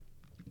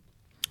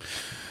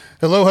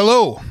Hello,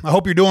 hello. I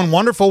hope you're doing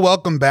wonderful.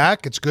 Welcome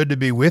back. It's good to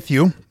be with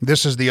you.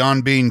 This is the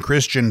On Being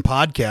Christian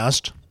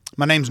podcast.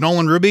 My name's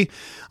Nolan Ruby.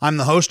 I'm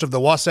the host of the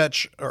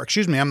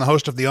I'm the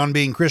host of the On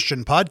Being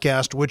Christian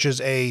podcast, which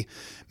is a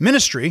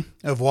ministry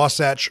of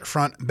Wasatch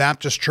Front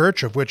Baptist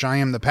Church, of which I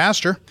am the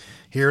pastor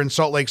here in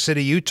Salt Lake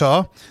City,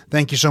 Utah.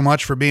 Thank you so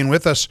much for being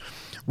with us.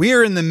 We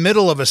are in the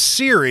middle of a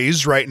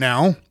series right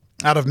now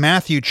out of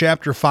Matthew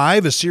chapter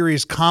 5, a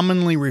series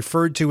commonly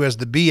referred to as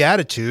the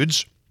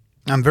BeAttitudes.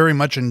 I'm very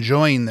much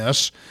enjoying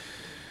this.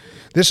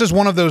 This is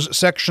one of those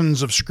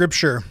sections of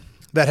Scripture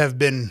that have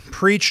been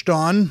preached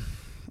on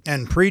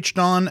and preached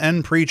on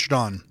and preached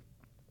on.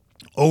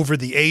 Over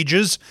the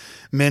ages,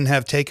 men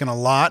have taken a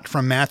lot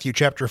from Matthew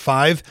chapter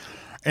 5,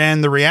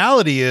 and the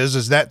reality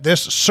is that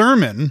this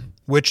sermon,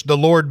 which the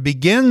Lord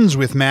begins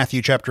with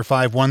Matthew chapter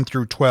 5, 1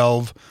 through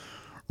 12,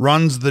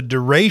 runs the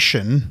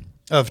duration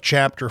of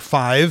chapter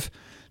 5,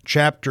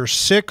 chapter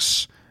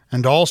 6,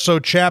 and also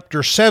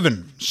chapter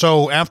 7.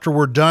 So after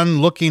we're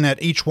done looking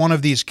at each one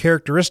of these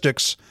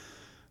characteristics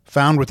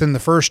found within the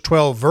first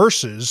 12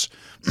 verses,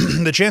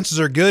 the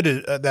chances are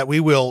good that we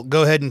will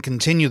go ahead and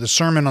continue the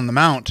Sermon on the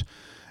Mount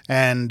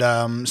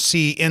and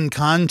see in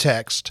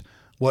context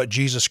what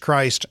Jesus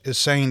Christ is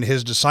saying to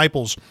his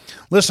disciples.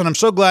 Listen, I'm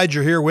so glad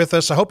you're here with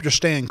us. I hope you're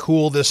staying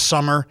cool this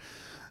summer.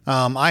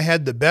 I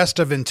had the best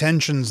of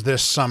intentions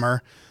this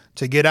summer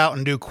to get out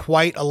and do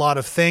quite a lot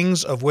of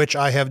things, of which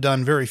I have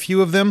done very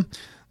few of them.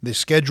 The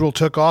schedule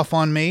took off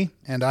on me,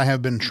 and I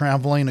have been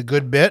traveling a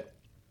good bit.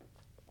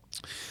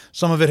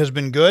 Some of it has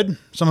been good.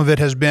 Some of it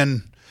has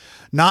been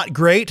not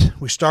great.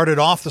 We started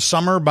off the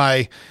summer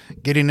by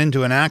getting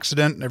into an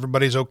accident.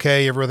 Everybody's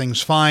okay.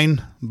 Everything's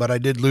fine. But I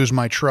did lose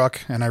my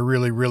truck, and I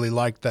really, really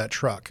liked that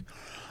truck.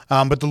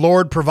 But the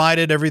Lord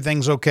provided.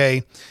 Everything's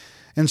okay.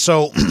 And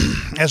so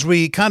as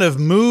we kind of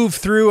move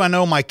through, I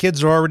know my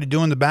kids are already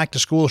doing the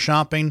back-to-school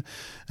shopping,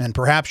 and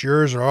perhaps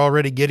yours are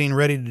already getting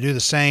ready to do the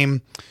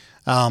same.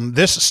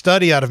 This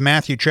study out of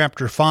Matthew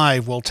chapter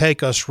 5 will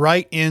take us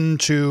right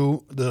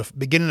into the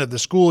beginning of the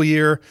school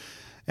year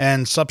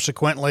and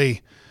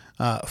subsequently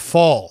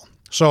fall.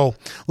 So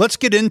let's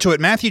get into it.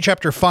 Matthew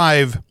chapter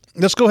 5,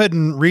 let's go ahead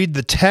and read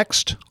the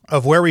text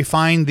of where we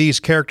find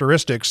these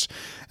characteristics,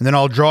 and then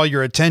I'll draw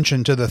your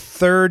attention to the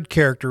third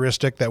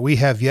characteristic that we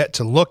have yet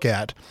to look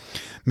at.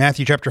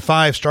 Matthew chapter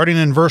 5, starting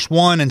in verse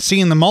 1, "And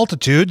seeing the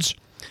multitudes,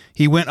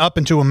 he went up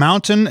into a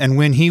mountain, and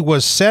when he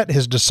was set,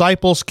 his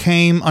disciples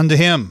came unto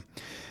him.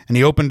 And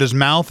he opened his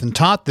mouth and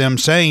taught them,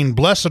 saying,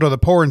 Blessed are the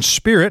poor in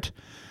spirit,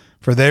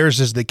 for theirs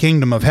is the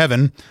kingdom of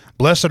heaven.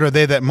 Blessed are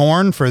they that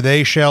mourn, for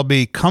they shall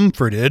be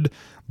comforted.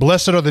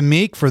 Blessed are the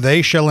meek, for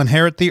they shall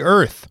inherit the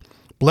earth.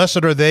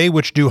 Blessed are they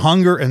which do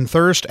hunger and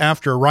thirst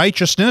after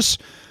righteousness,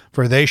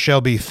 for they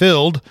shall be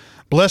filled.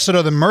 Blessed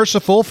are the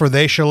merciful, for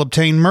they shall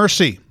obtain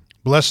mercy.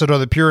 Blessed are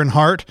the pure in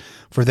heart,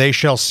 for they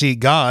shall see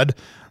God.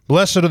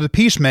 Blessed are the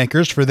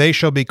peacemakers, for they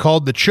shall be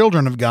called the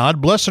children of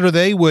God. Blessed are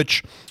they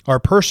which are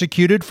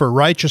persecuted for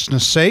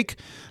righteousness' sake,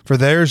 for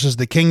theirs is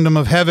the kingdom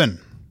of heaven.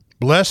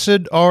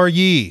 Blessed are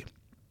ye,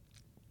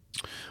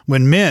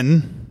 when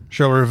men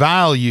shall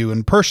revile you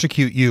and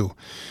persecute you,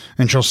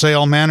 and shall say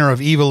all manner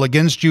of evil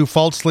against you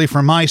falsely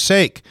for my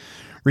sake.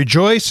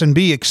 Rejoice and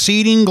be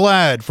exceeding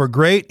glad, for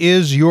great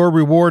is your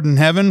reward in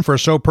heaven, for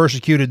so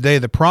persecuted they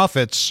the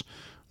prophets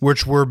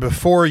which were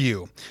before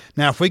you."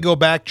 Now, if we go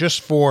back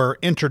just for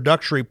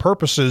introductory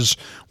purposes,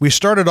 we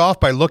started off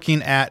by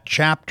looking at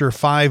chapter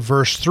 5,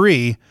 verse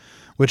 3,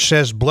 which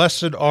says,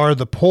 "Blessed are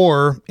the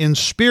poor in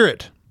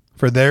spirit,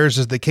 for theirs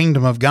is the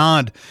kingdom of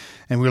God."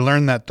 And we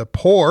learned that the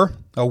poor,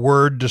 a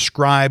word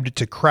described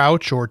to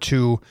crouch or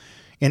to,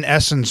 in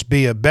essence,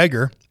 be a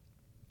beggar,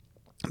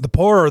 the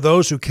poor are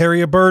those who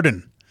carry a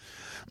burden.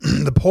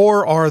 The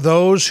poor are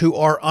those who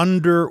are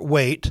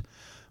underweight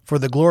for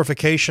the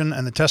glorification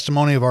and the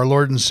testimony of our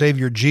Lord and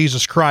Savior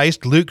Jesus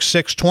Christ. Luke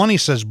 6:20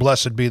 says,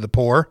 "Blessed be the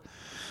poor."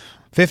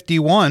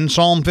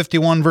 Psalm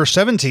 51 verse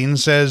 17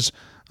 says,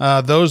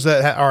 those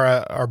that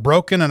are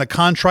broken and a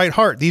contrite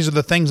heart. These are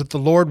the things that the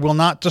Lord will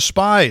not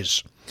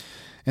despise.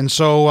 And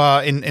so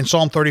in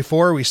Psalm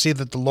 34, we see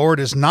that the Lord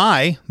is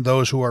nigh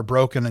those who are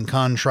broken and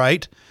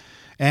contrite.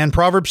 And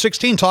Proverbs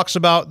 16 talks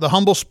about the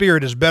humble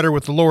spirit is better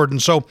with the Lord.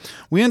 And so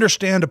we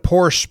understand a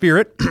poor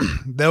spirit,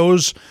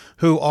 those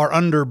who are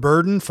under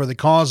burden for the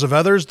cause of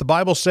others. The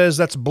Bible says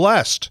that's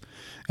blessed.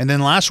 And then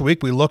last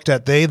week we looked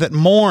at they that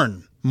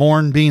mourn.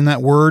 Mourn being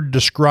that word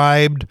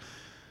described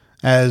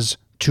as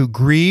to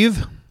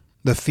grieve,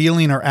 the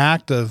feeling or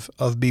act of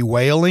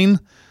bewailing.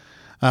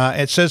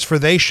 It says, "For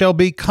they shall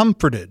be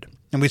comforted."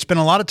 And we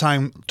spent a lot of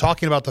time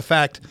talking about the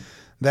fact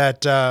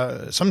that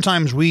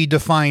sometimes we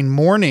define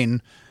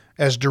mourning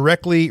as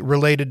directly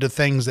related to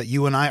things that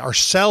you and I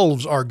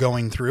ourselves are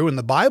going through, and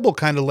the Bible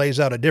kind of lays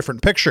out a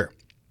different picture.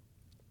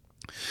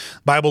 The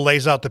Bible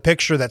lays out the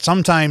picture that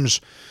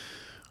sometimes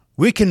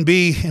we can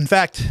be, in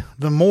fact,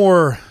 the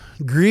more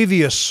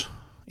grievous,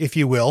 if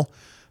you will,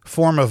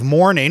 form of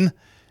mourning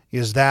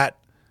is that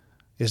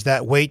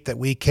weight that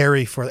we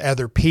carry for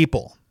other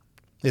people,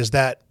 is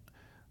that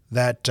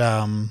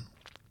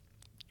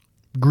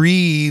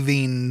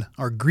grieving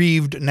or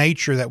grieved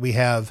nature that we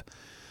have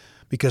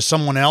because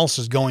someone else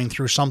is going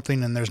through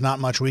something and there's not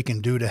much we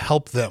can do to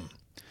help them.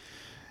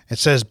 It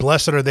says,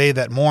 "Blessed are they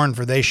that mourn,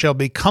 for they shall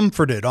be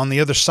comforted." On the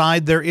other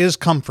side, there is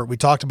comfort. We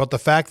talked about the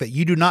fact that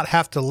you do not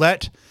have to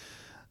let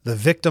the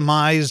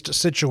victimized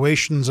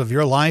situations of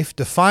your life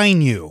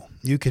define you.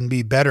 You can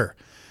be better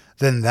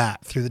than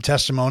that. Through the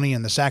testimony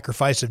and the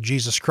sacrifice of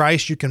Jesus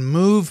Christ, you can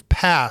move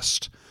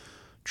past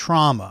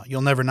trauma.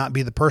 You'll never not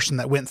be the person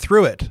that went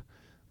through it,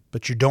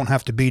 but you don't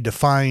have to be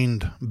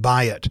defined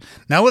by it.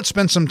 Now let's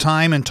spend some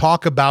time and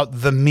talk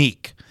about the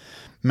meek.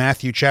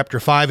 Matthew chapter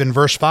 5 and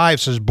verse 5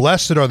 says,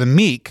 "Blessed are the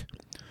meek,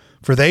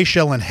 for they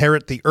shall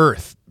inherit the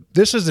earth."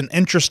 This is an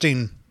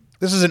interesting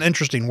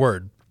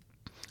word.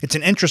 It's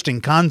an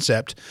interesting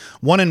concept,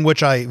 one in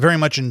which I very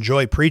much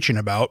enjoy preaching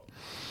about,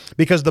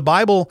 because the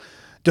Bible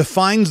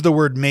defines the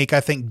word meek,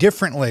 I think,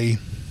 differently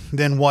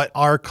than what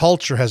our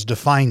culture has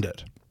defined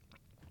it.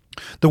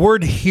 The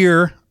word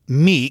here,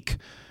 meek,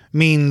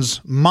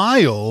 means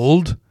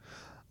mild,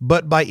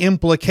 but by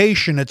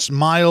implication, it's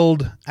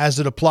mild as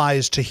it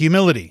applies to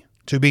humility,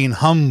 to being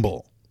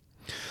humble.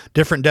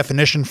 Different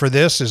definition for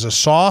this is a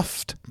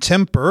soft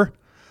temper,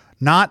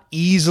 not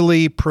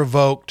easily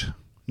provoked,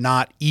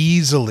 not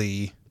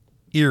easily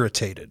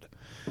irritated.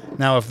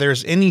 Now, if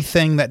there's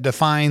anything that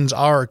defines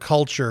our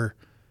culture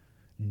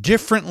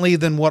differently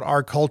than what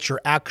our culture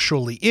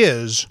actually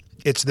is,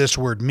 it's this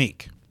word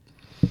meek.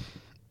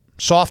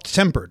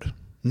 Soft-tempered,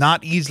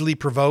 not easily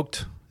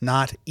provoked,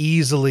 not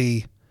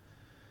easily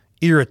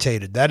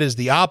irritated. That is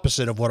the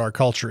opposite of what our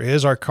culture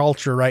is. Our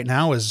culture right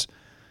now is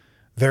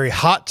very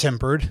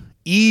hot-tempered,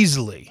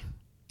 easily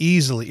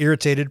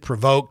irritated,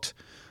 provoked,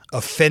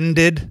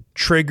 offended,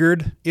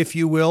 triggered, if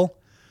you will.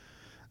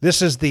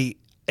 This is the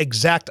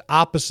exact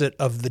opposite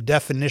of the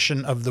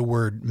definition of the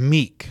word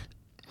meek.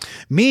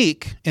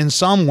 Meek, in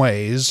some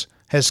ways,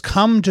 has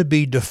come to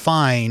be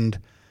defined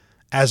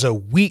as a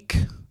weak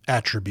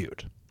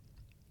attribute,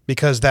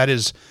 because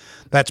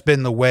that's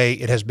been the way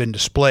it has been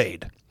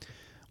displayed.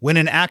 When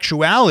in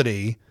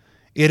actuality,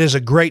 it is a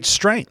great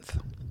strength.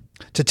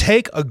 To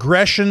take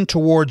aggression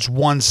towards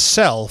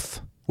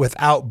oneself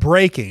without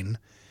breaking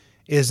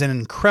is an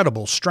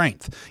incredible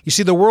strength. You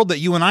see, the world that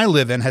you and I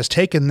live in has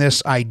taken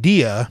this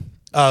idea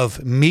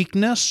of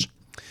meekness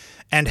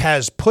and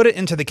has put it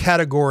into the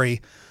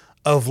category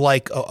of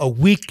like a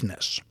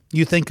weakness.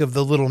 You think of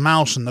the little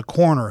mouse in the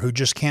corner who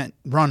just can't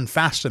run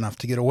fast enough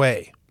to get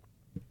away.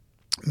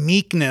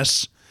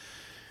 Meekness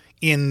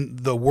in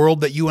the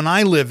world that you and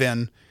I live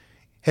in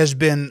has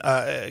been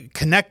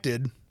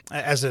connected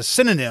as a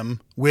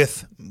synonym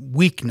with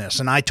weakness,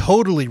 and I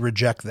totally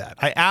reject that.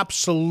 I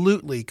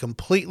absolutely,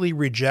 completely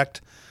reject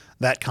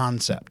that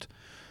concept.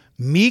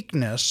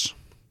 Meekness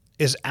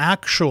is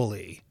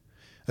actually,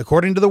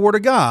 according to the Word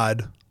of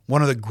God,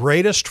 one of the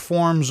greatest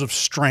forms of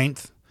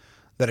strength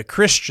that a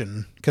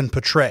Christian can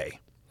portray.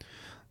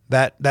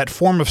 That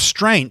form of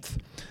strength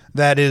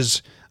that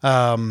is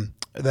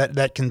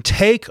that can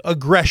take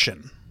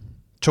aggression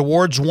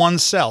towards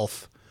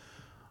oneself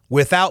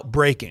without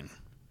breaking.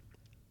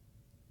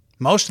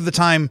 Most of the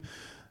time,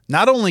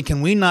 not only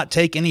can we not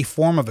take any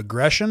form of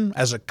aggression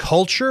as a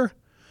culture,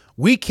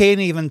 we can't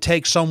even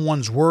take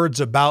someone's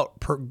words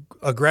about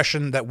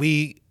aggression that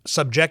we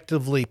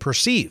subjectively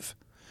perceive.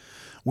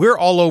 We're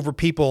all over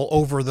people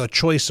over the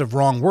choice of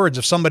wrong words.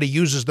 If somebody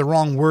uses the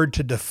wrong word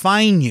to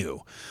define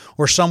you,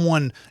 or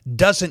someone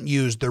doesn't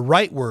use the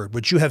right word,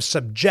 which you have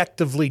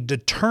subjectively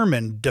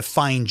determined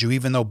defines you,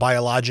 even though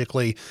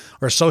biologically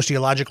or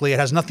sociologically it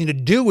has nothing to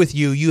do with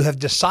you, you have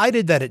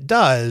decided that it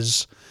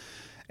does,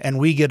 and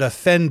we get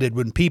offended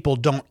when people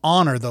don't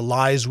honor the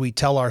lies we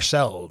tell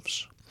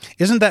ourselves.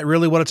 Isn't that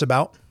really what it's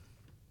about?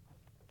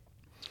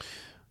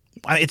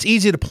 It's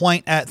easy to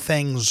point at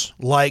things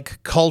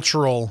like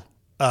cultural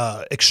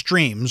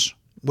extremes,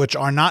 which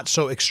are not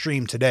so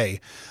extreme today,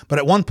 but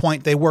at one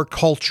point they were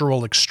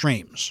cultural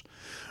extremes,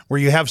 where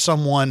you have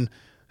someone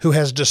who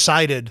has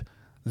decided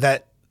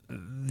that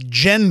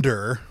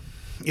gender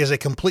is a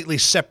completely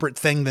separate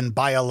thing than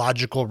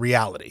biological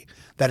reality,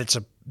 that it's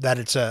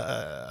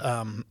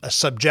a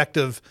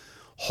subjective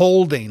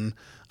holding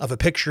of a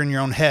picture in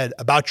your own head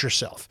about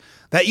yourself.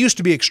 That used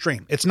to be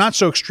extreme. It's not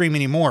so extreme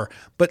anymore,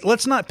 but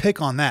let's not pick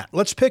on that.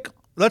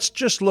 Let's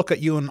just look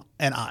at you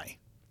and I.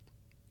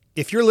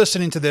 If you're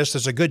listening to this,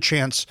 there's a good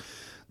chance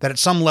that at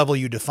some level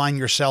you define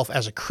yourself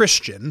as a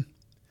Christian,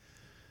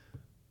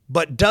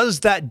 but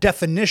does that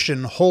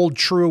definition hold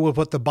true with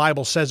what the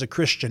Bible says a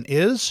Christian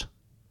is?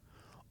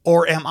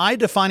 Or am I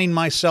defining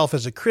myself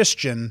as a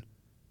Christian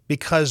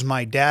because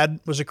my dad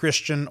was a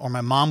Christian, or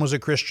my mom was a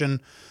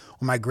Christian,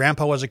 or my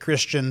grandpa was a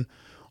Christian,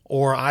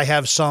 or I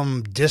have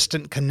some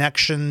distant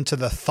connection to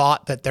the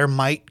thought that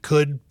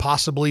could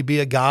possibly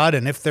be a God,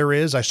 and if there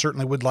is, I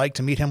certainly would like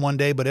to meet him one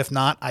day, but if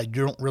not, I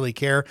don't really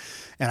care,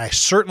 and I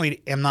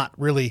certainly am not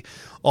really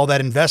all that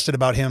invested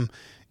about him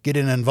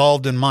getting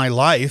involved in my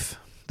life,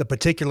 the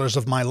particulars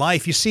of my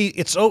life. You see,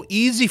 it's so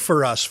easy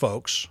for us,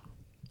 folks,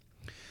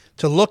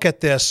 to look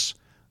at this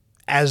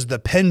as the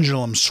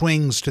pendulum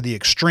swings to the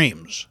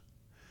extremes.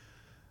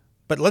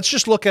 But let's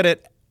just look at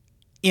it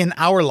in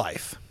our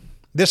life.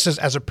 This is,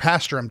 as a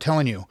pastor, I'm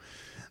telling you,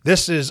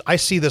 I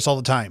see this all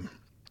the time.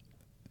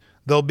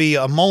 There'll be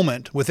a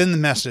moment within the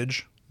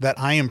message that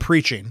I am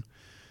preaching,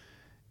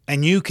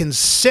 and you can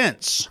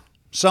sense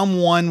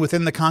someone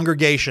within the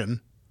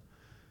congregation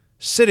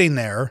sitting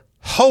there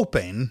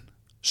hoping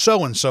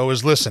so-and-so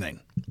is listening.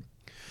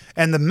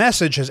 And the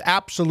message has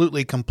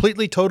absolutely,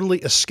 completely, totally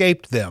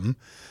escaped them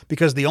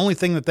because the only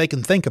thing that they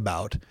can think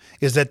about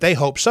is that they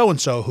hope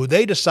so-and-so, who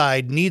they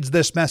decide needs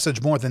this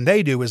message more than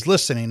they do, is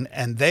listening,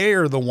 and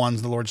they're the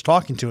ones the Lord's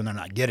talking to, and they're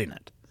not getting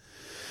it.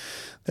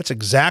 That's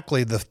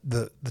exactly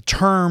the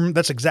term,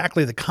 that's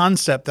exactly the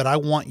concept that I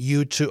want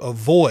you to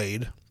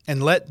avoid,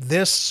 and let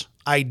this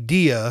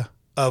idea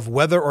of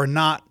whether or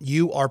not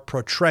you are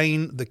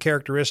portraying the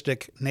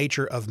characteristic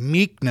nature of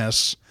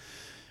meekness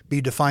be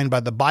defined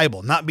by the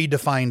Bible, not be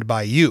defined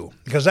by you,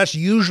 because that's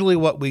usually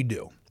what we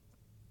do.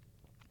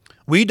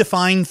 We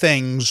define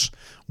things,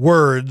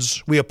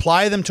 words, we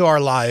apply them to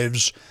our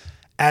lives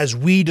as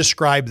we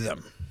describe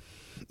them,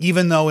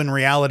 even though in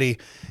reality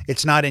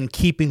it's not in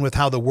keeping with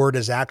how the word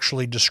is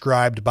actually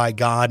described by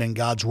God and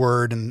God's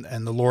word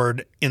and the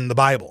Lord in the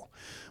Bible.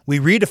 We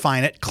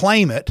redefine it,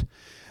 claim it,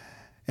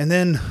 and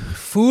then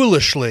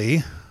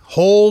foolishly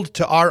hold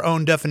to our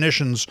own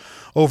definitions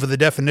over the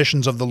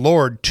definitions of the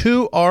Lord,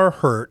 to our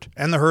hurt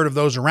and the hurt of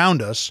those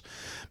around us,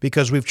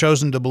 because we've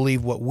chosen to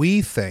believe what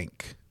we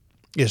think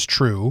is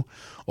true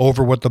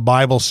over what the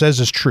Bible says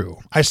is true.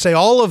 I say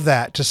all of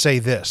that to say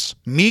this: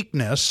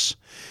 meekness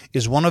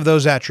is one of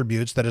those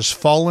attributes that has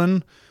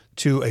fallen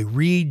to a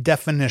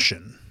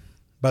redefinition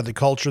by the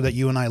culture that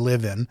you and I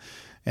live in.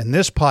 And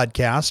this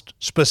podcast,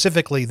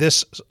 specifically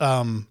this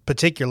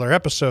particular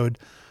episode,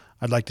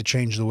 I'd like to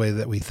change the way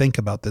that we think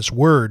about this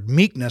word,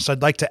 meekness.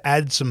 I'd like to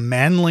add some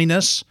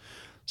manliness,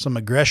 some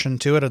aggression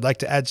to it. I'd like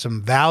to add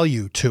some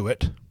value to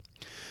it.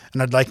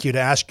 And I'd like you to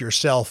ask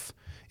yourself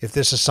if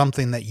this is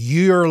something that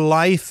your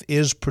life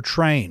is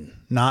portraying,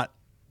 not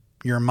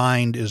your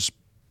mind is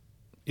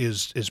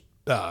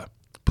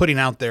putting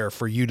out there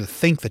for you to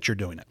think that you're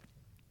doing it.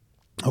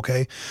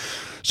 Okay?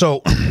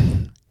 So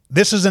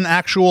this is an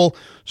actual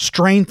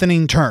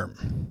strengthening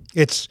term.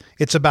 It's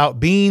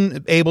about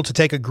being able to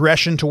take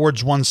aggression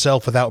towards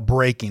oneself without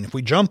breaking. If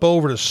we jump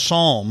over to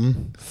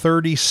Psalm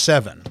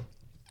 37,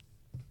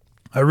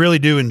 I really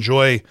do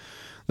enjoy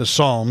the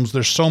Psalms.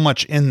 There's so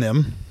much in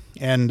them,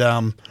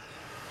 and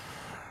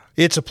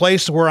it's a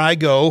place where I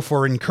go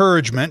for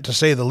encouragement, to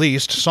say the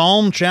least.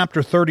 Psalm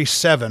chapter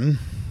 37,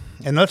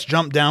 and let's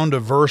jump down to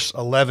verse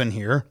 11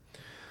 here.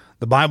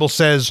 The Bible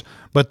says,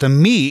 "But the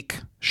meek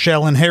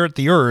shall inherit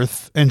the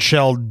earth and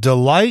shall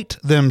delight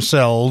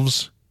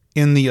themselves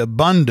in the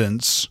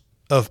abundance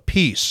of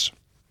peace."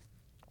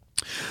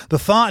 The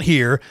thought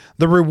here,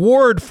 the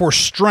reward for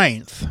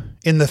strength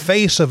in the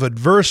face of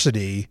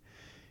adversity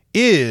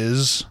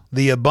is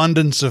the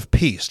abundance of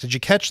peace. Did you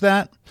catch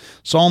that?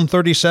 Psalm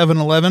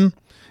 37:11.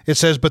 It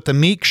says, "But the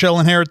meek shall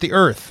inherit the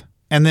earth."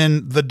 And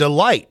then the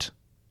delight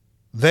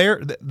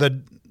there,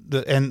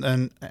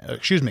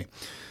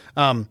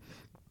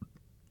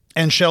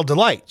 and shall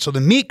delight. So the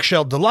meek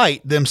shall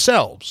delight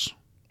themselves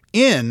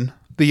in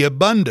the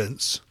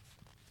abundance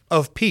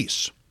of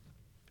peace.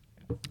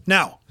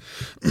 Now,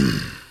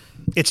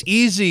 it's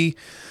easy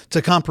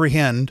to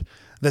comprehend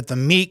that the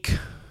meek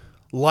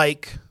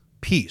like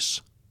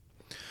peace.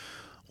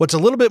 What's a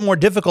little bit more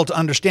difficult to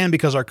understand,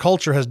 because our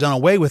culture has done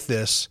away with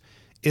this,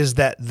 is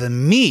that the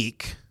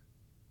meek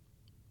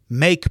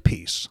make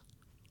peace.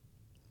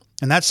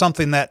 And that's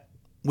something that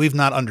we've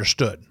not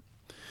understood.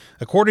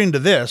 According to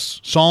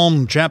this,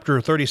 Psalm chapter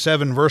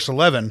 37, verse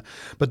 11,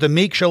 "But the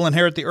meek shall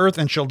inherit the earth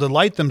and shall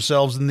delight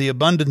themselves in the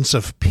abundance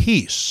of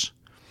peace."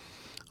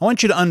 I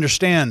want you to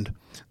understand,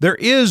 there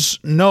is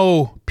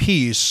no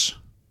peace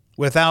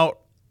without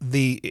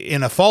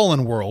in a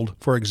fallen world,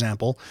 for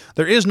example,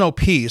 there is no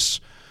peace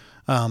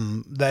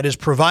that is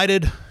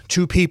provided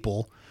to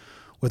people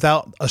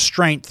without a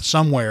strength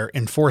somewhere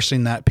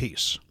enforcing that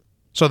peace.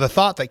 So the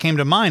thought that came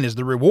to mind is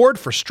the reward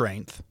for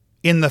strength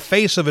in the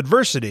face of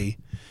adversity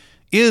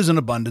is an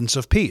abundance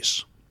of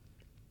peace.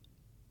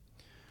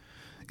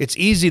 It's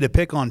easy to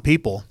pick on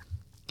people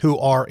who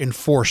are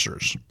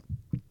enforcers.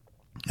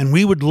 And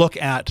we would look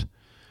at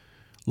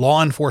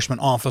law enforcement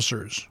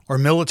officers or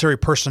military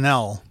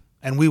personnel,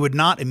 and we would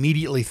not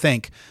immediately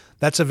think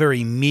that's a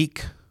very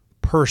meek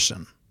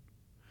person.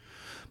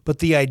 But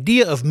the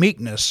idea of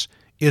meekness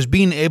is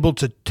being able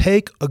to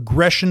take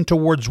aggression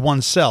towards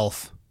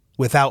oneself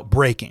without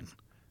breaking.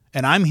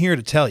 And I'm here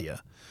to tell you,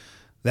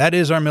 that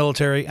is our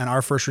military and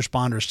our first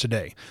responders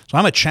today. So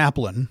I'm a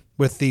chaplain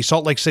with the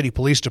Salt Lake City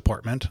Police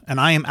Department, and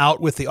I am out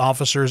with the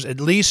officers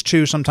at least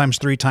 2, sometimes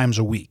 3 times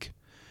a week.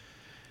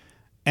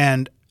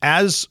 And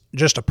as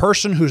just a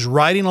person who's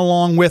riding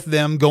along with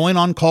them, going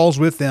on calls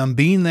with them,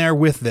 being there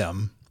with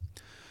them,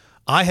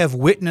 I have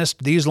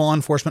witnessed these law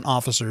enforcement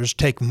officers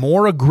take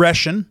more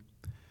aggression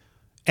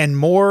and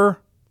more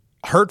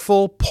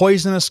hurtful,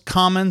 poisonous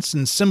comments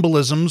and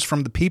symbolisms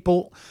from the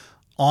people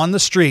on the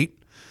street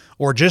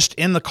or just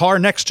in the car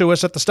next to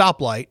us at the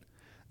stoplight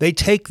They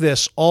take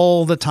this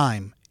all the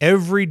time,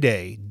 every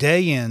day,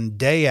 day in,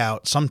 day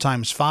out,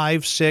 sometimes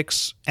 5,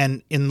 6,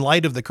 and in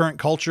light of the current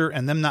culture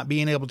and them not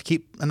being able to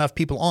keep enough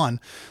people on,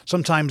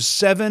 sometimes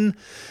 7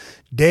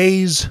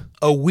 days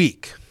a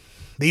week.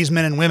 These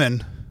men and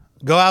women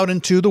go out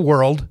into the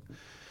world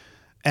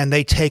and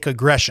they take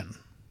aggression.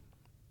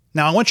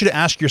 Now, I want you to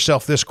ask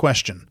yourself this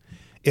question.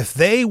 If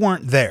they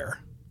weren't there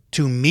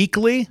to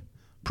meekly,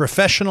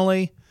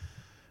 professionally,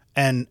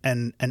 and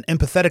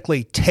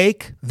empathetically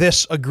take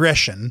this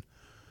aggression,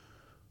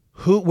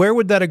 where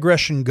would that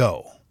aggression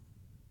go?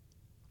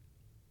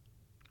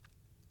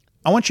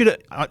 I want you to,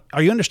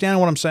 are you understanding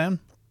what I'm saying?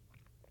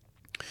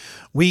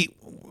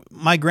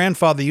 My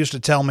grandfather used to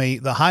tell me,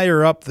 the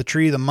higher up the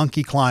tree the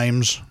monkey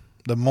climbs,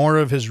 the more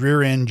of his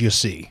rear end you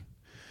see.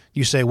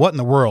 You say, what in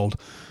the world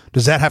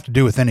does that have to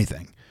do with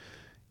anything?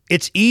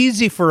 It's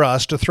easy for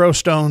us to throw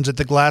stones at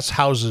the glass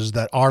houses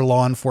that our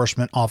law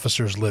enforcement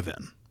officers live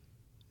in.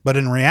 But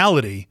in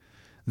reality,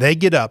 they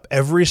get up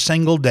every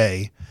single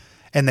day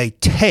and they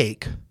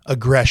take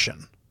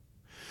aggression.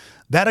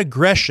 That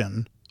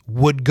aggression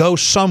would go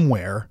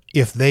somewhere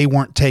if they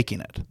weren't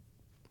taking it.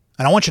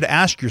 And I want you to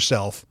ask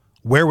yourself,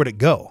 where would it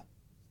go?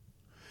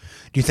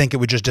 Do you think it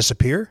would just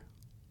disappear?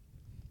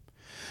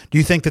 Do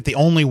you think that the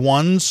only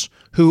ones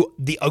who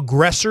the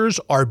aggressors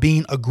are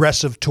being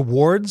aggressive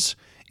towards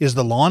is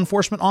the law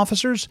enforcement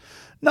officers?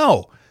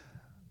 No.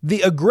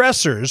 The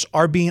aggressors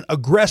are being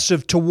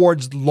aggressive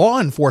towards law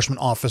enforcement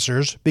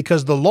officers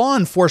because the law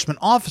enforcement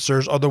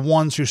officers are the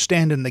ones who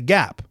stand in the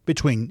gap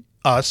between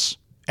us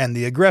and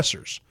the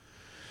aggressors.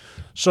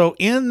 So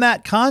in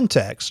that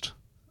context,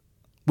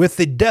 with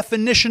the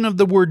definition of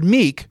the word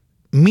meek,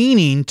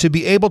 meaning to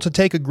be able to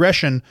take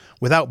aggression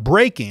without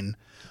breaking,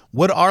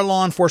 would our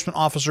law enforcement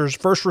officers,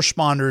 first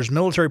responders,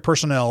 military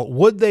personnel,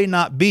 would they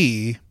not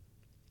be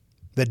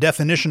the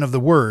definition of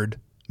the word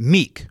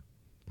meek?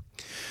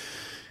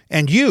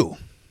 And you,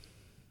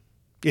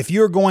 if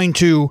you're going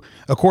to,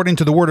 according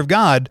to the Word of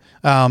God,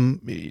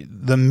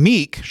 the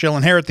meek shall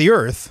inherit the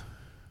earth,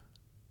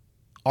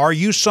 are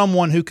you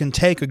someone who can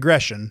take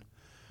aggression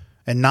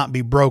and not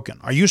be broken?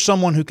 Are you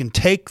someone who can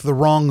take the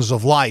wrongs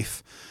of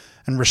life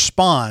and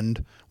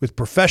respond with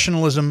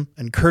professionalism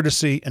and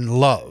courtesy and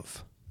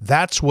love?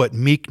 That's what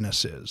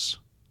meekness is.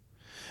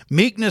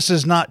 Meekness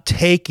is not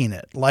taking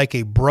it like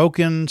a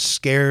broken,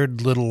 scared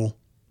little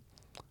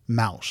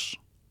mouse.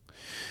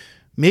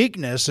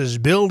 Meekness is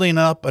building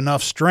up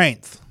enough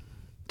strength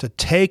to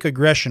take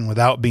aggression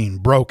without being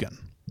broken.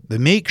 The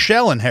meek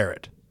shall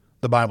inherit,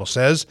 the Bible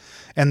says,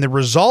 and the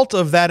result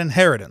of that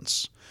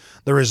inheritance,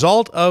 the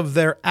result of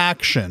their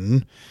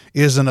action,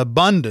 is an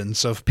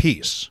abundance of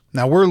peace.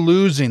 Now, we're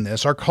losing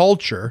this. Our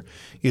culture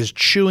is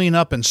chewing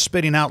up and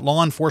spitting out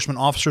law enforcement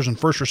officers and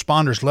first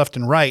responders left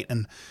and right,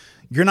 and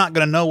you're not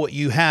going to know what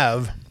you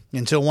have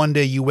until one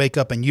day you wake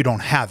up and you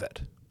don't have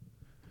it.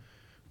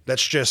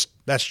 That's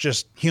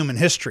just human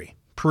history.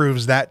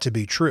 Proves that to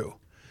be true.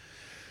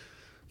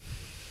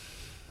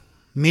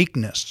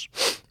 Meekness.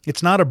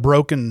 It's not a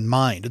broken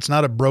mind. It's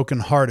not a broken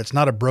heart. It's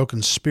not a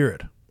broken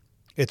spirit.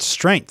 It's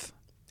strength.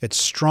 It's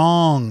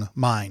strong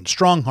mind,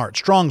 strong heart,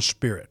 strong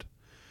spirit.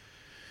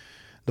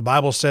 The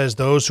Bible says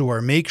those who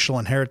are meek shall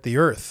inherit the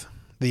earth.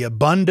 The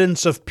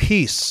abundance of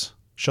peace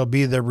shall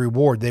be their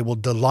reward. They will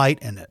delight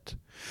in it.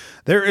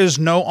 There is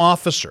no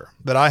officer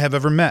that I have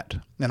ever met,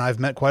 and I've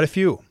met quite a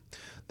few.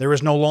 There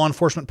is no law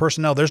enforcement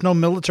personnel. There's no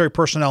military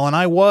personnel. And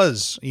I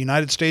was a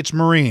United States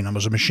Marine. I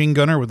was a machine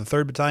gunner with the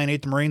 3rd Battalion,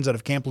 8th Marines out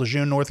of Camp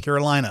Lejeune, North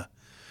Carolina.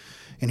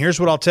 And here's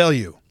what I'll tell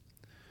you.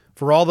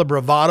 For all the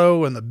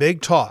bravado and the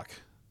big talk,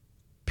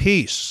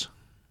 peace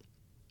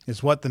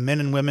is what the men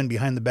and women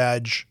behind the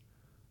badge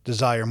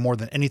desire more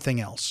than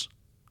anything else.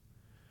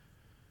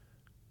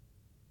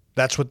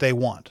 That's what they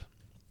want.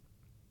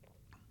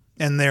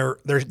 And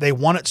they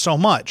want it so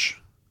much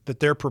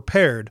that they're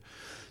prepared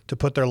to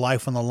put their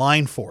life on the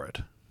line for it,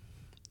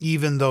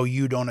 even though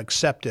you don't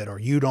accept it or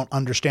you don't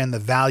understand the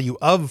value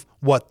of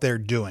what they're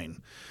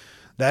doing.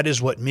 That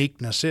is what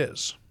meekness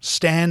is,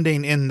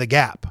 standing in the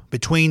gap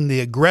between the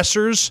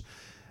aggressors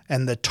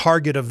and the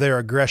target of their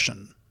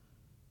aggression,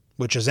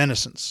 which is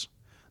innocence.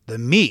 The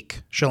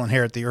meek shall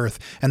inherit the earth,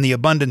 and the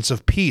abundance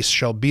of peace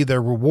shall be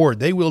their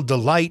reward. They will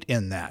delight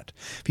in that.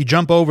 If you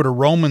jump over to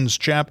Romans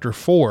chapter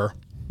 4,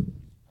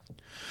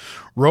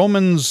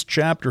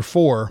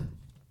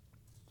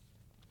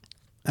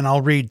 and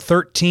I'll read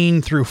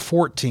 13 through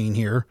 14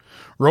 here.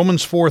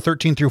 Romans 4,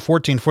 13 through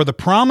 14. For the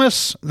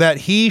promise that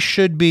he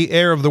should be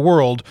heir of the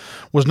world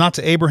was not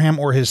to Abraham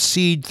or his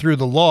seed through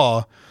the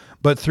law,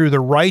 but through the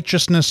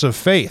righteousness of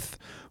faith.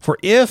 For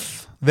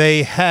if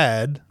they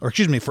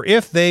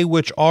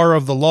which are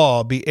of the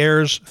law be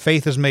heirs,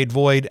 faith is made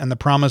void, and the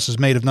promise is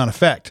made of none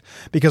effect.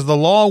 Because the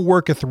law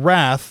worketh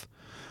wrath,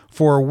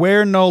 for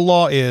where no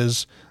law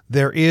is,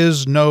 there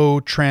is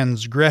no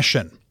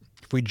transgression.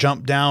 If we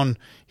jump down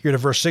here to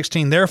verse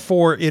 16,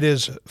 therefore it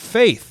is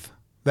faith,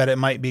 that it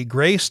might be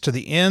grace to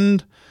the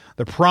end,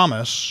 the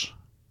promise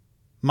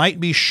might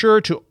be sure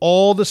to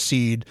all the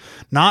seed,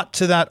 not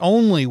to that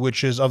only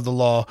which is of the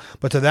law,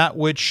 but to that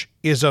which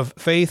is of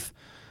faith,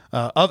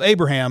 of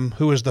Abraham,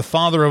 who is the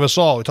father of us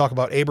all. We talk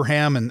about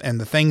Abraham and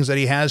the things that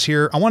he has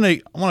here. I want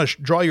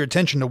to draw your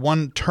attention to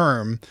one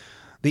term,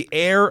 the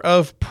heir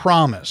of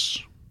promise.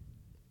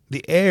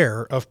 The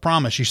heir of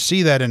promise. You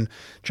see that in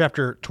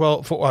chapter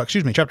 4,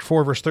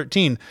 verse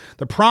 13.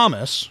 The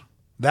promise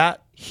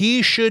that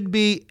he should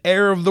be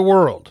heir of the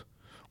world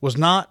was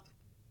not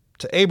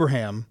to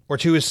Abraham or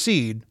to his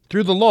seed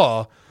through the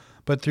law,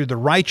 but through the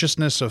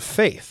righteousness of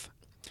faith.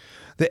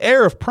 The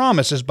heir of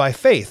promise is by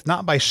faith,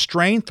 not by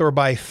strength not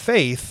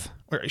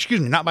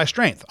by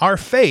strength. Our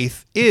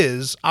faith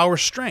is our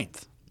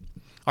strength.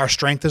 Our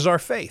strength is our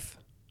faith.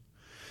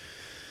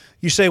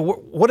 You say,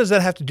 what does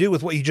that have to do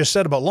with what you just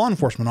said about law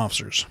enforcement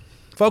officers?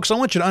 Folks, I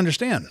want you to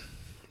understand.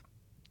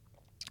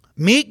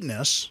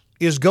 Meekness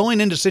is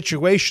going into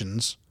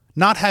situations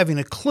not having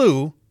a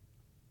clue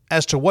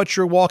as to what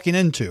you're walking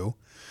into,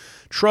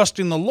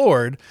 trusting the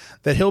Lord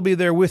that He'll be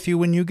there with you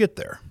when you get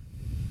there.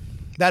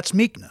 That's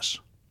meekness.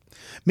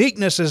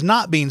 Meekness is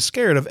not being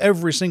scared of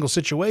every single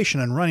situation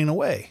and running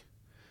away.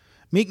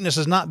 Meekness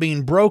is not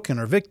being broken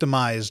or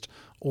victimized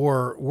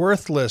or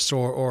worthless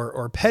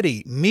or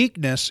petty.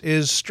 Meekness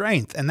is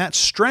strength, and that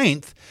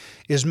strength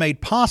is made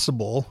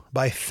possible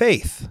by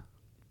faith.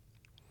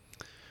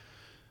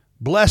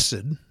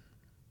 Blessed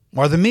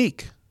are the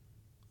meek,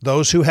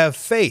 those who have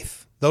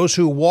faith, those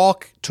who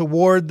walk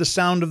toward the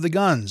sound of the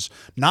guns,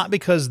 not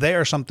because they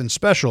are something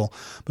special,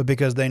 but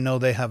because they know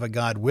they have a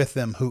God with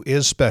them who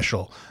is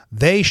special.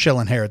 They shall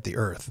inherit the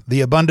earth.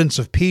 The abundance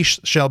of peace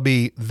shall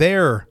be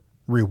their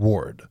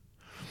reward.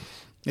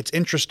 It's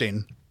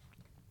interesting.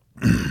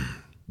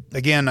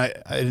 Again, I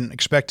didn't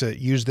expect to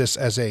use this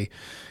as a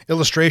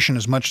illustration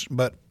as much,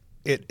 but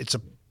it's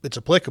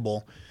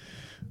applicable.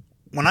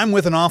 When I'm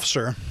with an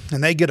officer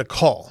and they get a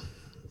call,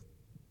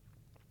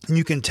 and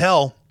you can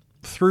tell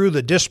through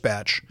the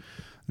dispatch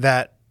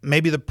that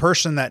maybe the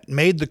person that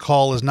made the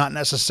call is not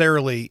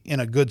necessarily in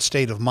a good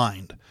state of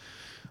mind.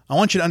 I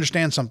want you to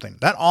understand something.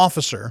 That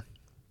officer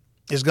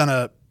is going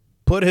to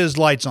put his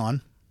lights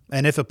on,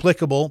 and if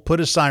applicable, put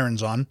his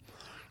sirens on,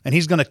 and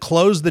he's going to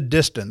close the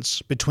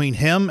distance between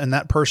him and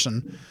that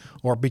person,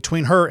 or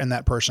between her and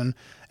that person,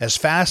 as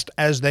fast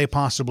as they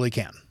possibly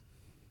can.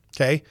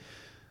 Okay?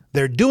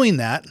 They're doing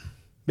that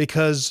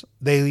because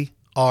they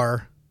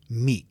are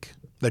meek.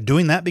 They're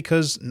doing that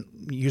because,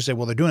 you say,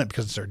 well, they're doing it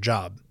because it's their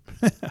job.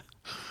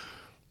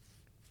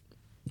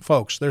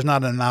 Folks, there's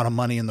not an amount of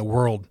money in the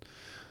world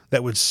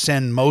that would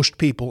send most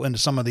people into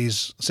some of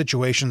these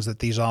situations that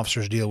these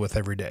officers deal with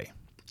every day.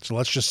 So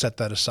let's just set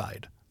that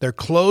aside. They're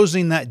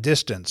closing that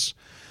distance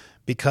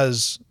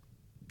because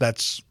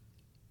that's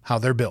how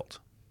they're built.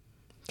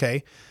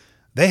 Okay?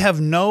 They have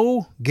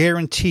no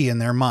guarantee in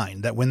their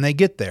mind that when they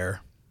get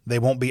there, they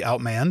won't be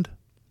outmanned.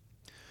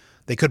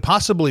 They could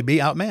possibly be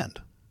outmanned.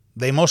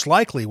 They most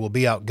likely will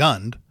be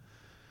outgunned.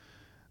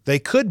 They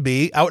could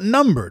be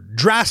outnumbered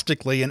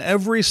drastically in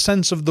every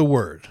sense of the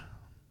word.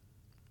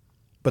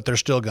 But they're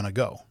still going to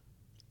go.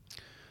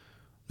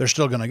 They're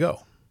still going to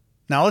go.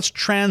 Now let's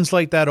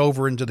translate that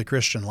over into the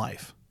Christian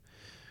life.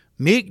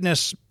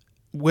 Meekness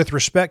with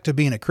respect to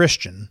being a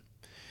Christian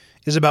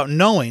is about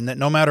knowing that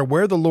no matter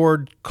where the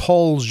Lord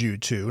calls you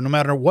to, no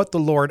matter what the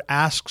Lord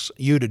asks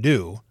you to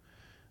do,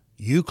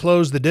 you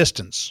close the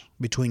distance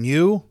between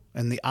you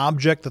and the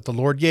object that the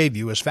Lord gave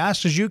you as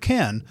fast as you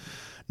can,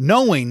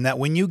 knowing that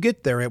when you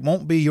get there, it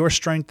won't be your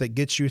strength that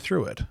gets you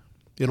through it.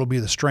 It'll be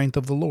the strength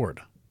of the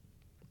Lord.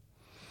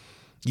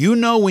 You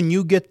know when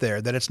you get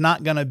there that it's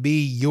not going to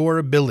be your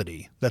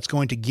ability that's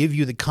going to give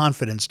you the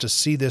confidence to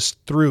see this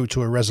through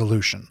to a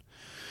resolution.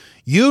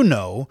 You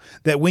know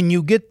that when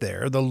you get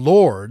there, the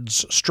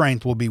Lord's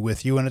strength will be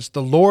with you, and it's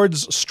the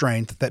Lord's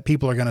strength that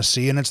people are going to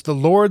see, and it's the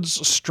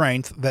Lord's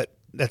strength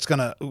that's going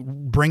to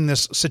bring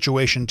this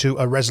situation to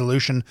a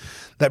resolution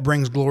that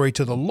brings glory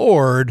to the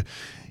Lord.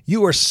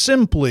 You are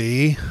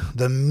simply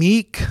the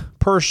meek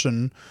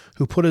person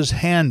who put his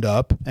hand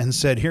up and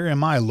said, "Here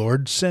am I,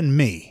 Lord, send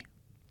me."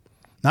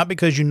 Not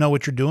because you know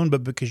what you're doing,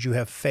 but because you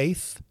have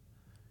faith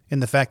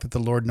in the fact that the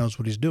Lord knows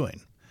what He's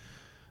doing.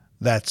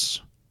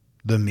 That's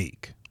the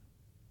meek.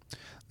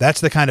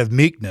 That's the kind of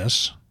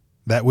meekness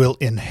that will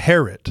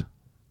inherit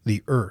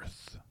the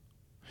earth.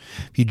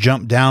 If you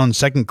jump down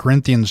 2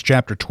 Corinthians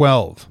chapter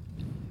 12.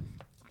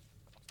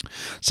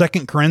 2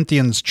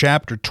 Corinthians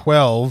chapter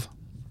 12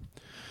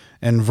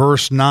 and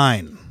verse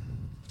 9.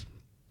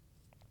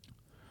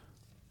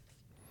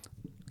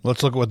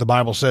 Let's look at what the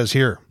Bible says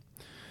here.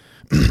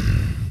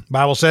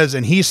 Bible says,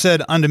 "And he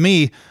said unto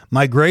me,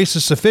 My grace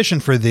is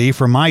sufficient for thee,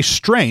 for my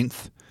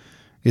strength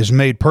is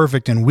made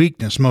perfect in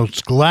weakness.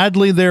 Most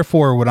gladly,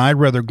 therefore, would I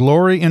rather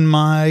glory in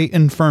my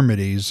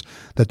infirmities,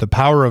 that the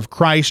power of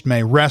Christ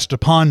may rest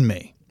upon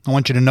me." I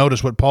want you to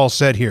notice what Paul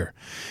said here.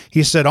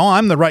 He said,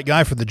 I'm the right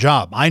guy for the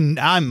job.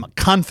 I'm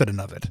confident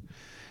of it.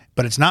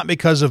 But it's not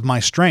because of my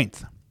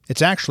strength.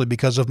 It's actually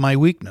because of my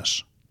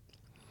weakness.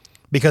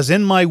 Because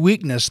in my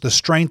weakness, the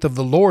strength of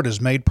the Lord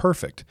is made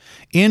perfect.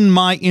 In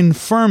my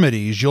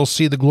infirmities, you'll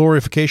see the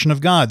glorification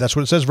of God. That's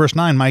what it says, verse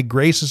 9, "My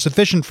grace is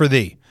sufficient for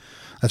thee."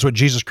 That's what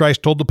Jesus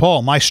Christ told to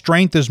Paul. My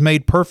strength is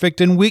made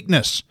perfect in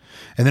weakness.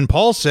 And then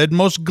Paul said,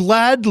 most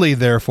gladly,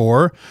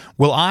 therefore,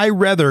 will I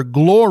rather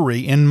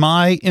glory in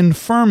my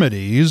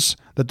infirmities,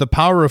 that the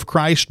power of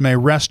Christ may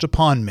rest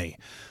upon me.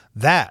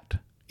 That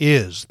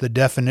is the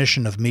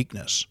definition of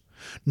meekness,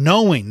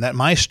 knowing that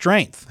my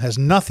strength has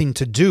nothing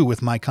to do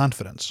with my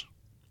confidence.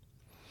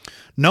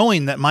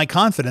 Knowing that my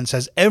confidence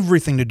has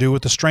everything to do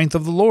with the strength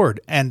of the Lord.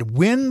 And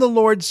when the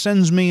Lord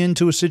sends me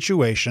into a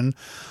situation,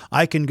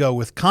 I can go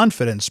with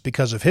confidence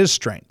because of His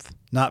strength,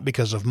 not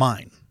because of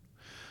mine.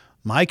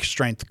 My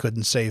strength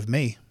couldn't save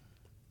me.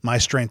 My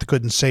strength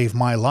couldn't save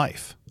my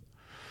life.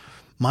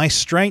 My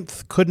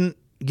strength couldn't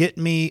get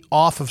me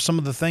off of some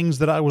of the things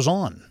that I was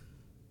on,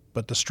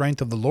 but the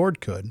strength of the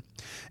Lord could.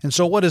 And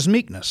so what is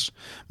meekness?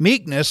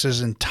 Meekness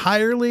is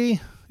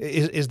entirely...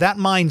 is that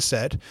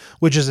mindset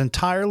which is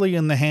entirely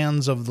in the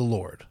hands of the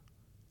Lord.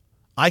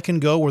 I can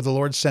go where the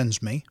Lord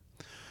sends me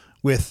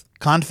with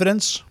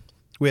confidence,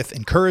 with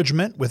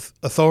encouragement, with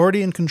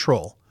authority and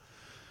control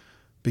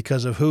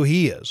because of who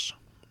He is,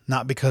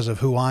 not because of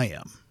who I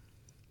am.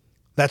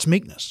 That's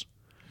meekness.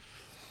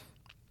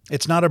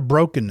 It's not a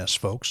brokenness,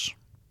 folks.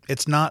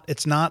 It's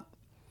not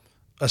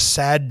a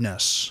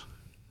sadness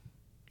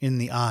in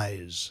the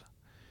eyes.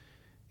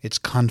 It's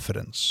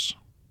confidence.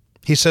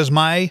 He says,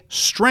 my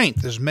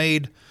strength is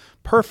made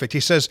perfect. He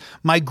says,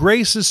 my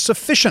grace is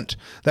sufficient.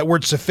 That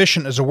word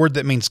sufficient is a word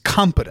that means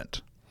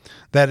competent.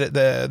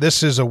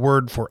 This is a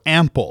word for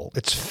ample.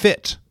 It's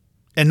fit,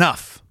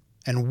 enough,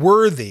 and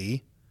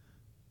worthy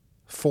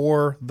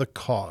for the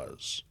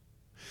cause.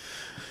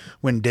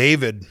 When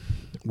David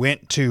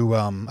went to,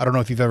 I don't know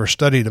if you've ever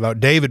studied about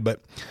David,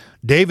 but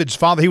David's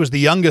father, he was the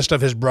youngest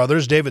of his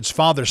brothers. David's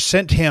father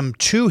sent him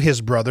to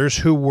his brothers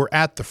who were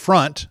at the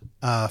front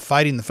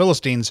fighting the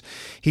Philistines.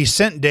 He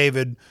sent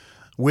David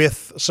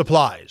with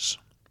supplies.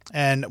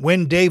 And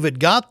when David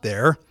got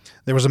there,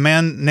 there was a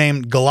man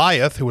named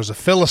Goliath, who was a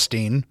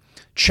Philistine,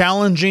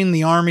 challenging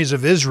the armies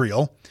of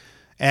Israel,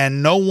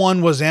 and no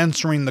one was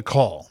answering the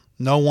call.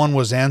 No one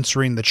was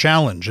answering the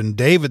challenge. And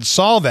David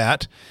saw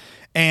that,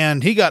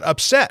 and he got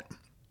upset.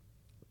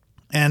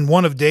 And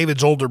one of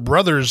David's older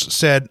brothers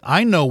said,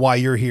 I know why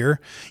you're here.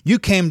 You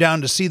came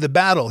down to see the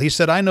battle. He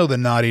said, I know the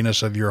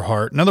naughtiness of your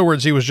heart. In other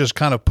words, he was just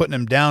kind of putting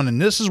him down.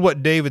 And this is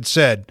what David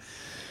said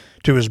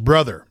to his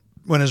brother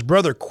when his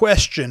brother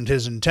questioned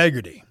his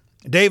integrity.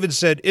 David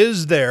said,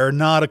 is there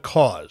not a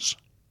cause?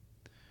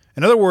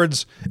 In other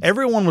words,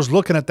 everyone was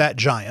looking at that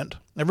giant.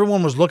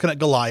 Everyone was looking at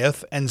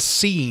Goliath and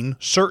seeing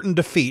certain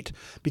defeat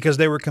because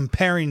they were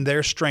comparing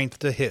their strength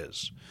to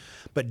his.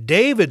 But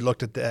David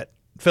looked at that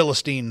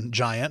Philistine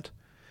giant,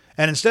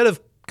 and instead of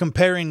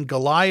comparing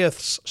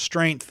Goliath's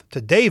strength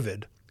to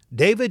David,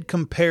 David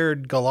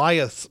compared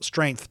Goliath's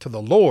strength to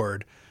the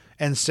Lord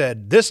and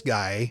said, this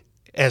guy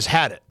has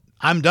had it.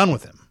 I'm done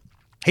with him.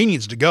 He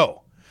needs to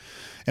go.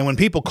 And when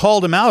people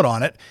called him out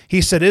on it, he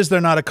said, is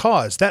there not a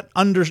cause? I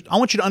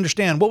want you to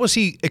understand, what was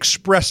he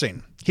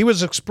expressing? He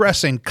was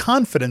expressing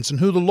confidence in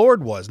who the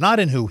Lord was, not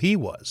in who he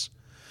was.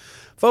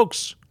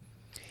 Folks,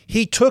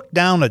 he took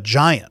down a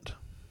giant.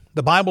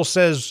 The Bible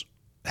says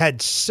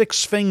had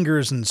 6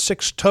 fingers and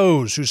 6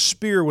 toes, whose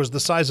spear was the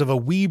size of a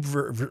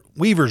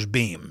weaver's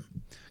beam.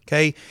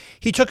 Okay?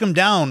 He took him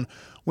down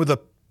with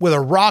a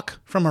rock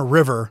from a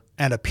river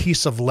and a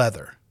piece of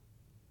leather.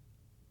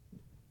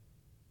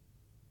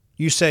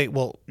 You say,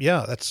 well,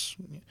 yeah,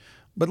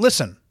 but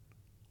listen,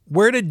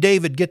 where did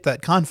David get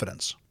that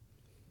confidence?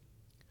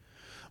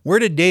 Where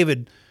did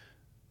David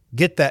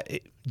get that?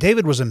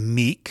 David was a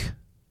meek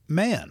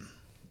man.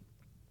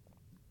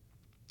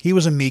 He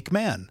was a meek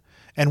man.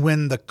 And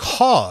when the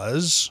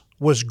cause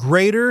was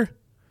greater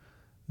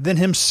than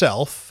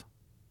himself,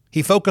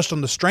 he focused on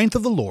the strength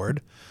of the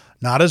Lord,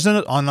 not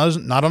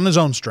on his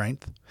own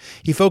strength.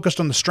 He focused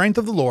on the strength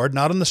of the Lord,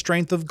 not on the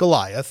strength of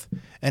Goliath.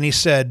 And he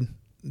said,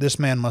 this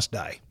man must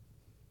die.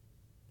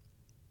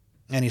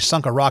 And he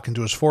sunk a rock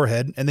into his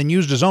forehead and then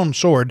used his own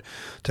sword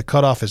to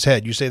cut off his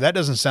head. You say, that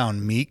doesn't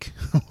sound meek.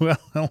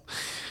 Well,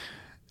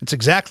 it's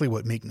exactly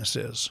what meekness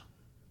is.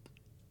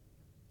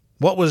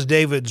 What was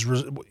David's?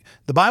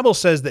 The Bible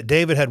says that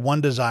David had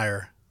one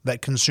desire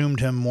that consumed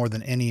him more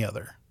than any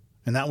other,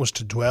 and that was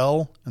to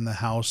dwell in the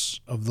house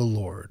of the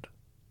Lord.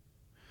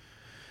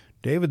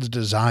 David's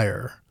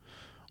desire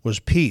was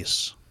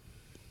peace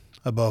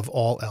above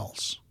all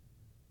else.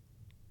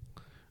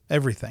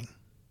 Everything.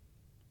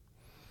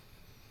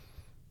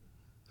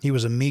 He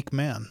was a meek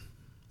man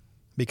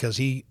because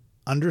he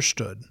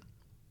understood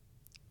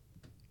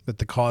that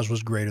the cause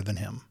was greater than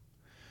him.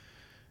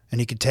 And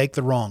he could take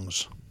the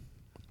wrongs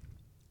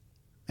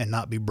and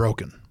not be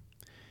broken.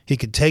 He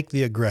could take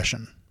the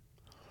aggression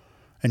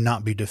and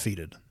not be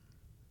defeated.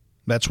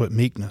 That's what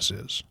meekness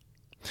is.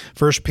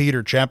 1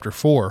 Peter chapter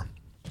 4.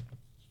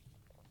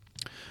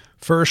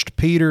 1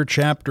 Peter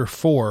chapter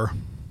 4,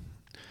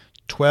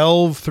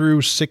 12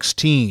 through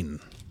 16.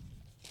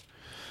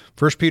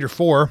 1 Peter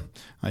 4,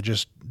 I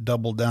just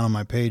doubled down on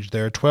my page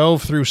there.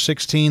 12 through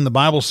 16, the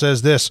Bible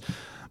says this,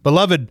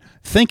 Beloved,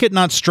 think it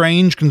not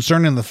strange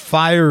concerning the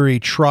fiery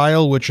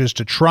trial which is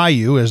to try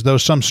you, as though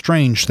some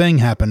strange thing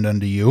happened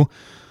unto you.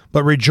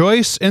 But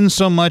rejoice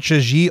insomuch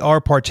as ye are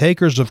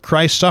partakers of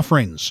Christ's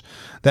sufferings,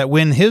 that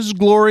when his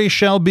glory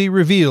shall be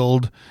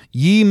revealed,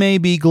 ye may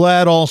be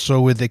glad also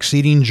with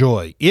exceeding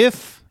joy.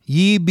 If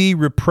ye be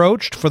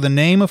reproached for the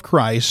name of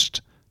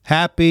Christ,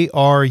 happy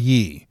are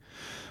ye.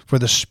 For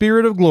the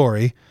Spirit of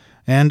glory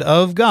and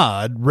of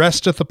God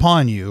resteth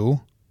upon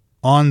you.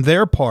 On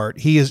their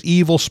part he is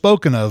evil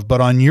spoken of, but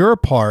on your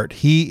part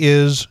he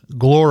is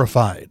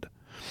glorified.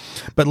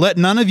 But let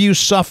none of you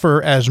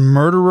suffer as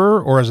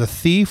murderer, or as a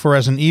thief, or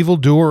as an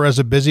evildoer, or as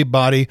a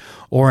busybody,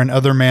 or in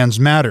other man's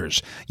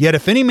matters. Yet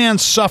if any man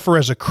suffer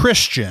as a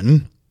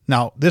Christian,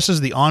 now this is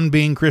the On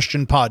Being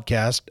Christian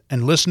podcast,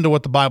 and listen to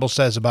what the Bible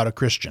says about a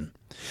Christian.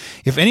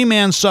 If any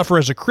man suffer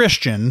as a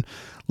Christian,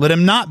 let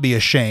him not be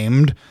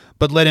ashamed,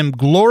 but let him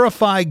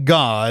glorify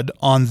God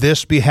on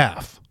this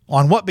behalf.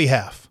 On what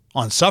behalf?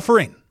 On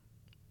suffering.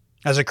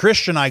 As a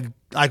Christian,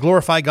 I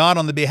glorify God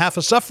on the behalf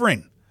of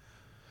suffering.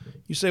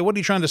 You say, what are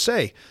you trying to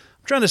say?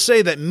 I'm trying to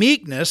say that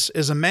meekness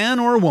is a man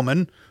or a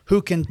woman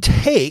who can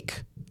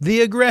take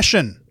the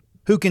aggression,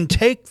 who can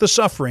take the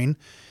suffering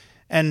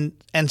and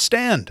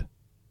stand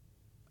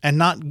and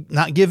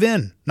not give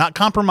in, not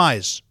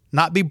compromise,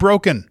 not be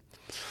broken,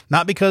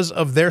 not because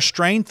of their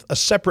strength,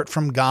 separate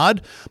from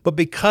God, but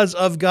because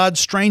of God's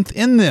strength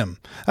in them.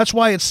 That's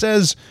why it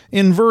says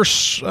in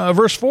verse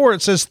 4,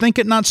 it says, think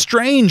it not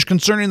strange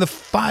concerning the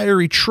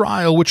fiery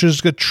trial which is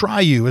to try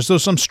you, as though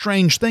some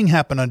strange thing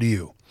happened unto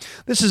you.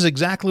 This is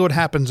exactly what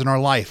happens in our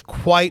life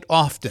quite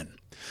often.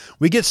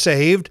 We get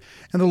saved,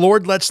 and the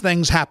Lord lets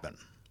things happen.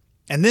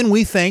 And then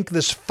we think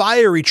this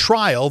fiery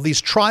trial,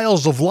 these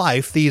trials of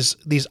life,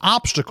 these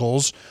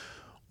obstacles,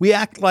 we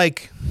act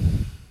like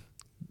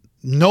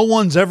no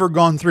one's ever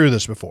gone through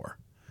this before.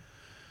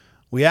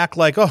 We act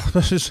like,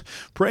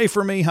 pray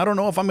for me. I don't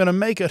know if I'm going to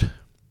make it.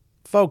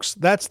 Folks,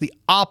 that's the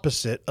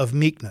opposite of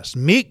meekness.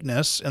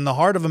 Meekness in the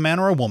heart of a man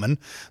or a woman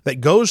that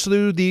goes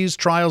through these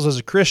trials as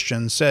a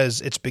Christian says,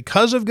 it's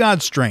because of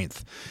God's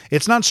strength.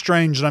 It's not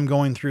strange that I'm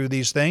going through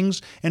these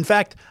things. In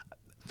fact,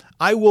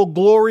 I will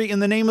glory in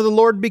the name of the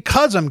Lord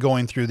because I'm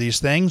going through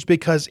these things,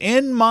 because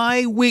in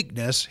my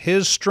weakness,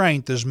 his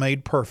strength is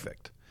made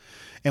perfect.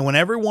 And when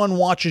everyone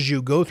watches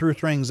you go through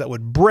things that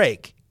would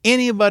break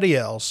anybody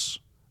else,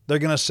 they're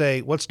going to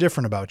say, what's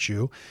different about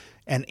you?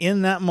 And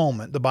in that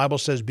moment, the Bible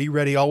says, be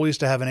ready always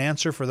to have an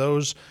answer for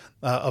those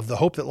of the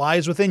hope that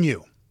lies within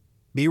you.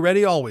 Be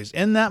ready always.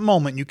 In that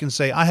moment, you can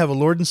say, I have a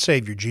Lord and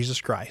Savior,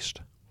 Jesus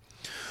Christ,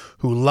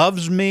 who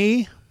loves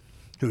me,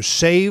 who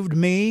saved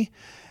me,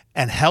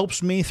 and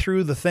helps me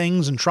through the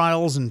things and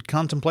trials and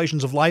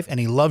contemplations of life, and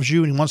he loves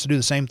you, and he wants to do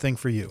the same thing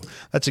for you.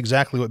 That's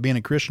exactly what being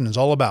a Christian is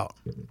all about,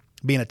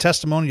 being a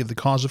testimony of the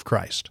cause of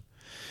Christ.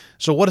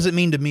 So what does it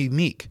mean to be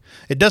meek?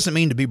 It doesn't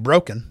mean to be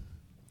broken.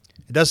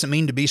 It doesn't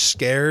mean to be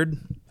scared,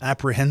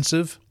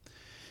 apprehensive.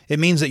 It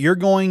means that you're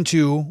going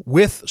to,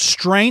 with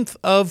strength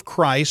of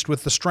Christ,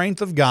 with the strength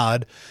of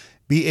God,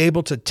 be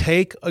able to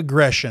take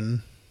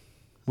aggression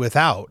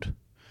without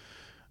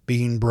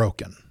being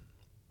broken.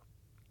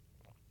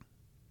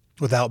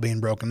 Without being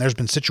broken. There's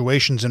been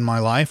situations in my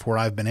life where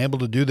I've been able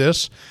to do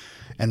this,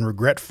 and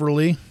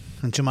regretfully,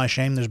 and to my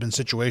shame, there's been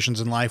situations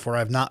in life where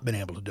I've not been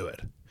able to do it.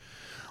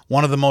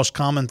 One of the most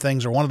common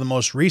things, or one of the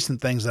most recent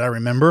things that I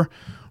remember,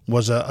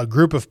 was a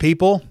group of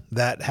people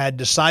that had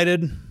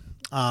decided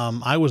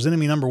I was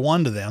enemy number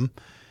one to them.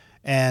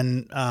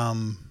 And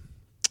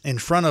in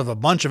front of a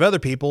bunch of other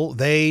people,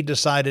 they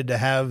decided to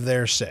have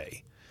their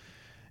say.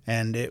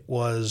 And it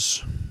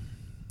was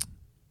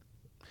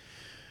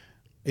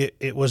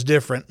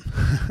different.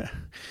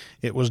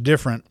 It was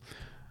different.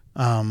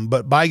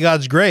 But by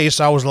God's grace,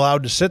 I was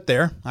allowed to sit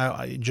there.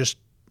 I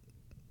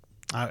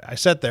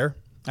sat there.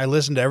 I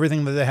listened to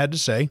everything that they had to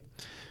say,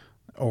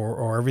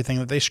 or everything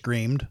that they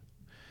screamed.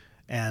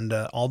 And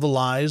all the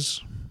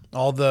lies,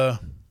 all the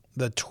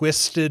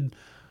twisted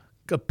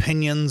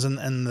opinions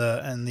and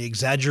the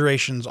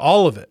exaggerations,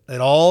 all of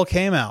it all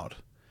came out.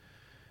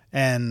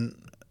 And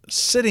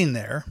sitting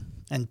there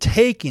and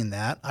taking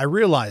that, I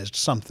realized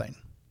something.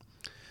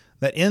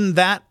 That in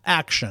that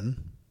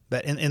action,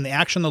 that in the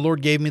action the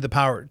Lord gave me the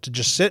power to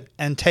just sit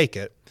and take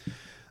it,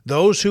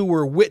 those who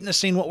were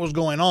witnessing what was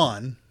going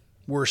on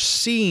were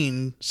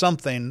seeing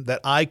something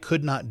that I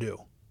could not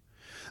do.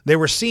 They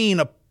were seeing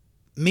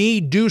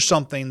me do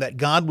something that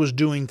God was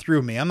doing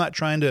through me. I'm not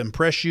trying to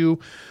impress you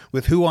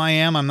with who I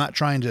am. I'm not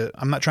trying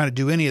to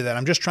do any of that.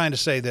 I'm just trying to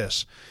say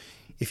this.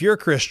 If you're a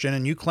Christian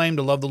and you claim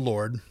to love the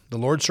Lord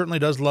certainly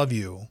does love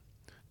you.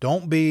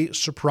 Don't be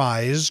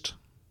surprised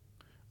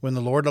when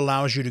the Lord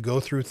allows you to go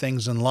through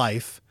things in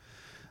life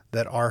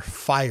that are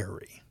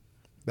fiery,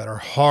 that are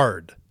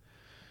hard.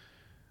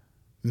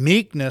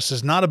 Meekness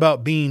is not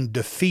about being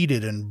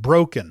defeated and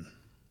broken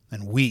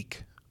and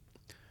weak.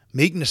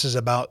 Meekness is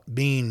about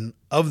being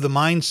of the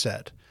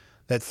mindset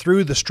that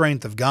through the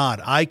strength of God,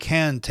 I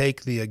can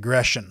take the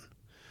aggression.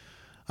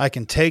 I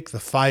can take the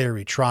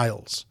fiery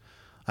trials.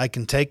 I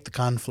can take the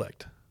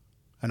conflict,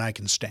 and I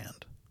can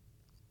stand.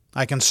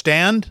 I can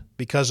stand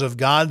because of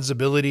God's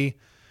ability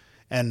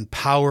and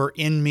power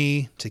in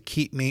me to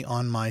keep me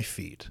on my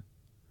feet.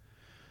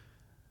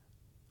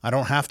 I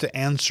don't have to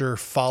answer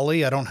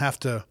folly. I don't have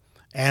to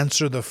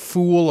answer the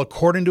fool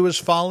according to his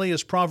folly,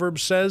 as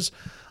Proverbs says.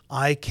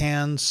 I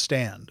can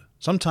stand,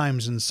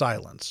 sometimes in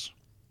silence,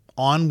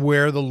 on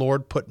where the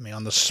Lord put me,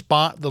 on the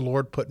spot the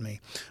Lord put me,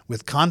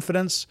 with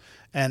confidence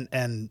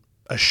and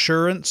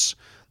assurance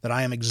that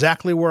I am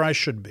exactly where I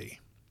should be.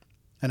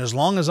 And as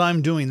long as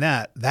I'm doing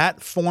that,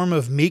 that form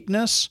of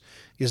meekness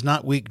is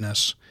not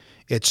weakness,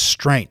 it's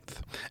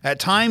strength. At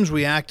times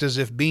we act as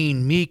if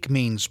being meek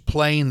means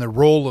playing the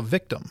role of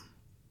victim.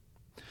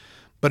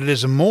 But it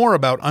is more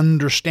about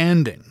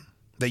understanding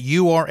that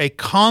you are a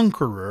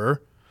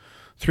conqueror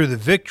through the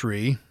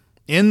victory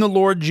in the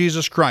Lord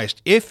Jesus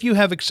Christ. If you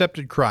have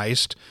accepted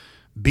Christ,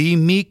 be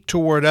meek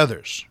toward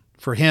others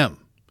for Him.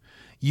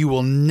 You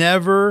will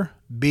never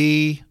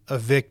be a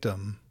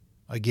victim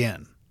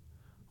again.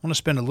 I want to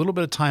spend a little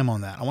bit of time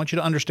on that. I want you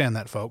to understand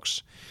that,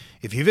 folks.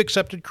 If you've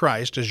accepted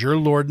Christ as your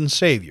Lord and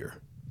Savior,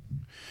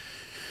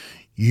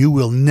 you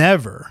will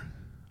never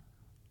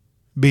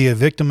be a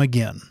victim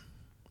again.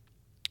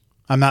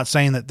 I'm not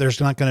saying that there's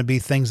not going to be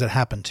things that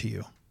happen to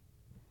you.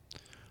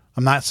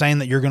 I'm not saying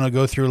that you're going to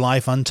go through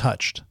life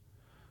untouched.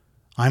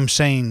 I'm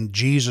saying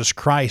Jesus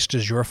Christ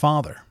is your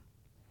Father.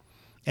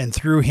 And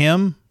through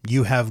Him,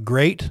 you have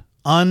great,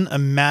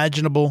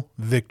 unimaginable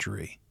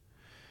victory.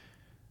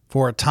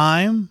 For a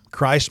time,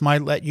 Christ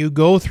might let you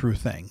go through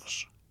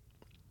things.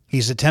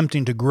 He's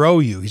attempting to grow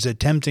you. He's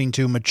attempting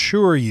to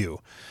mature you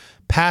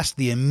past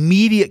the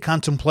immediate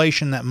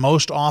contemplation that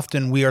most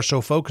often we are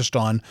so focused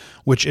on,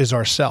 which is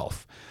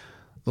ourself.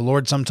 The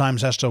Lord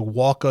sometimes has to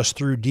walk us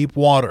through deep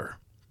water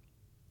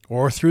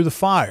or through the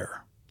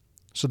fire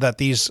so that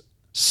these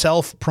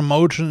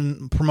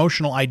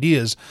self-promotional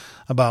ideas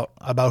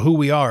about who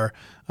we are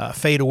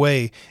fade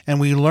away, and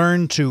we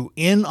learn to,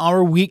 in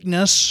our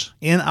weakness,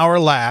 in our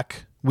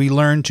lack, we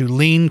learn to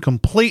lean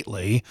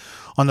completely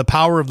on the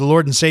power of the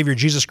Lord and Savior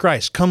Jesus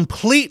Christ,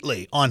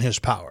 completely on His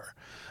power,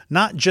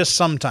 not just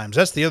sometimes.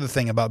 That's the other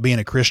thing about being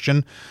a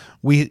Christian.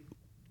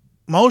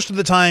 Most of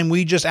the time,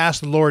 we just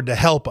ask the Lord to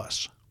help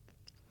us.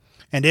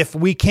 And if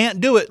we can't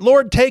do it,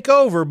 Lord, take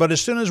over. But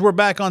as soon as we're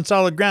back on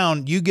solid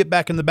ground, you get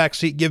back in the back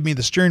seat, give me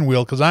the steering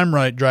wheel because I'm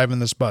right driving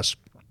this bus.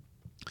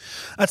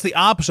 That's the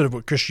opposite of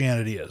what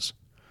Christianity is.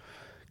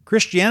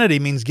 Christianity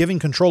means giving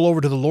control over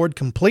to the Lord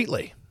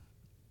completely.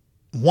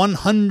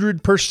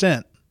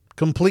 100%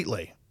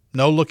 completely.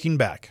 No looking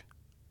back.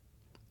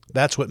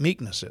 That's what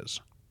meekness is.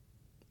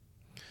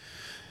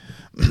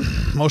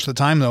 Most of the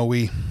time, though,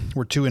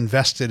 we're too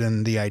invested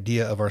in the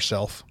idea of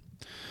ourself.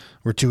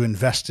 We're too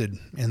invested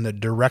in the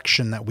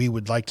direction that we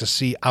would like to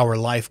see our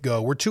life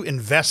go. We're too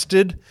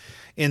invested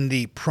in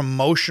the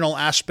promotional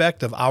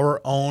aspect of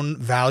our own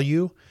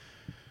value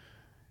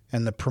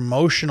and the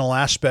promotional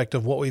aspect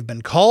of what we've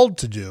been called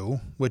to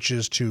do, which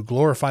is to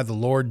glorify the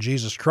Lord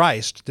Jesus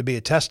Christ, to be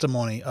a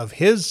testimony of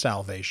His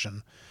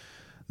salvation.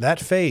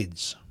 That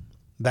fades.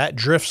 That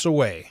drifts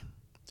away.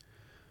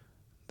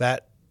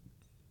 That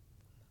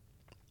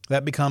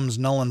becomes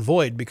null and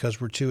void because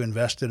we're too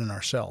invested in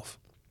ourselves.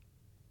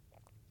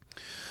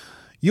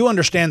 You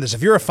understand this.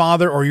 If you're a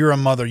father or you're a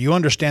mother, you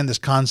understand this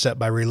concept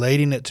by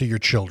relating it to your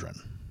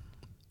children.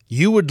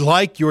 You would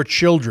like your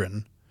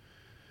children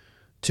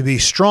to be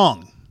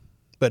strong,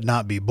 but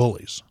not be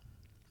bullies.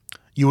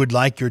 You would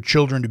like your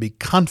children to be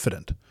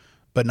confident,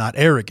 but not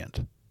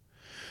arrogant.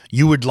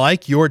 You would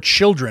like your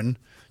children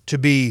to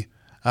be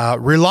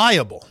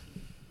reliable,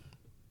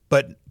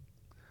 but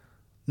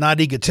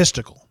not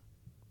egotistical.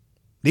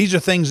 These are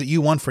things that you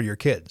want for your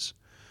kids.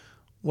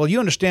 Well, you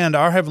understand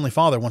our Heavenly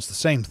Father wants the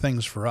same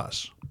things for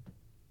us.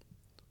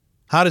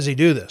 How does He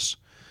do this?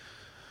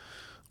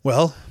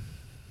 Well,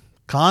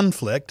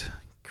 conflict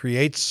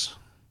creates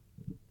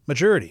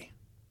maturity.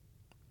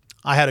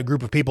 I had a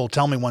group of people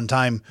tell me one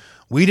time,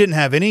 we didn't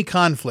have any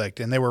conflict,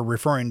 and they were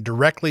referring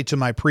directly to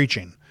my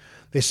preaching.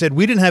 They said,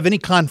 we didn't have any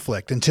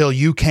conflict until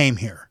you came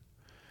here.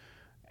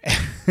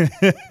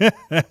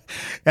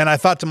 And I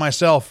thought to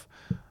myself,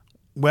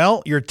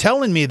 well, you're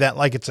telling me that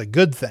like it's a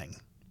good thing.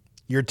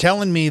 You're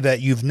telling me that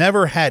you've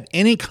never had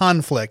any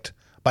conflict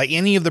by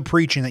any of the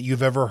preaching that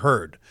you've ever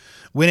heard,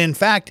 when in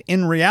fact,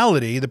 in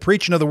reality, the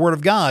preaching of the Word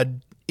of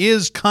God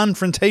is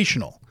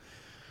confrontational.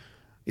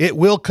 It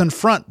will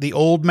confront the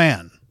old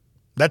man.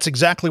 That's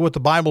exactly what the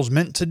Bible's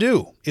meant to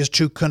do, is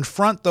to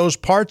confront those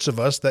parts of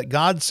us that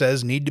God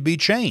says need to be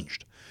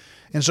changed.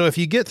 And so if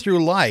you get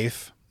through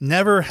life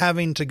never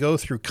having to go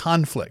through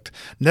conflict,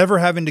 never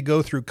having to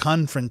go through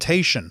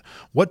confrontation,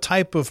 what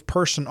type of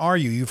person are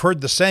you? You've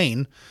heard the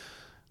saying,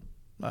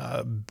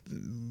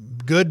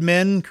 good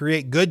men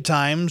create good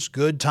times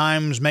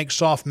make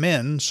soft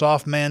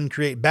men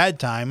create bad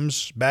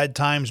times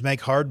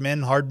make hard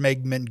men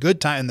make good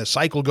times, and the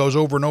cycle goes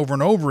over and over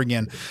and over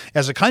again.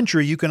 As a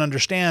country, you can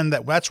understand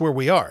that that's where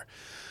we are.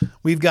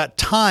 We've got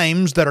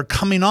times that are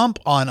coming up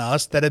on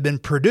us that have been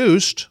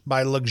produced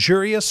by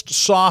luxurious,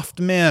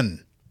 soft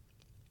men.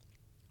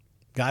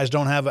 Guys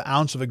don't have an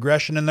ounce of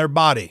aggression in their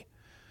body.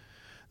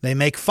 They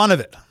make fun of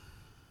it.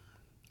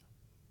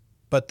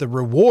 But the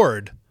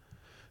reward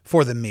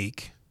for the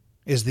meek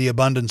is the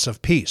abundance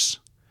of peace.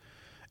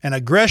 And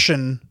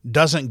aggression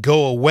doesn't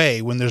go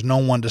away when there's no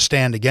one to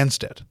stand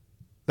against it.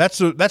 That's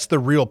the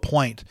real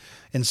point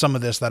in some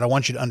of this that I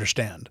want you to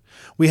understand.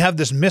 We have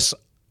this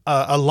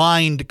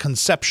misaligned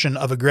conception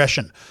of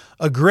aggression.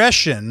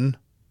 Aggression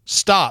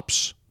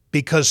stops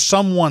because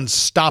someone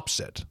stops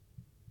it.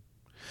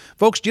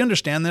 Folks, do you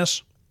understand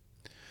this?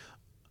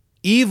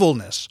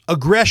 Evilness,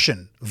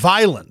 aggression,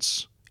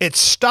 violence, it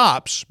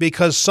stops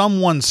because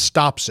someone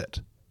stops it.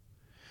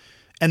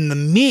 And the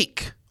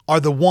meek are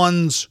the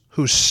ones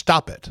who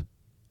stop it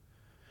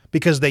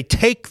because they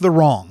take the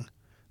wrong.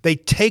 They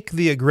take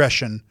the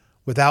aggression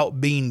without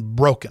being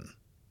broken.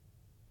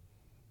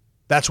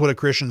 That's what a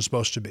Christian's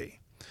supposed to be.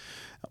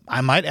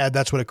 I might add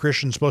that's what a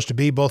Christian's supposed to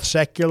be both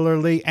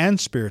secularly and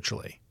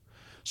spiritually.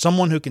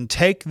 Someone who can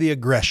take the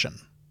aggression,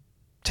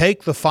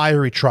 take the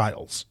fiery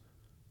trials,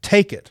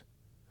 take it,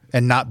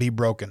 and not be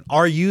broken.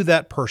 Are you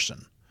that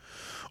person?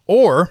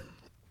 Or,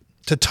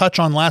 to touch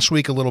on last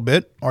week a little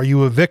bit, are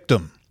you a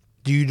victim?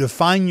 Do you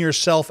define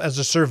yourself as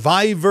a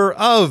survivor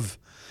of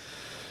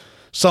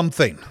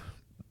something?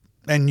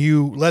 And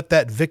you let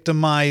that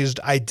victimized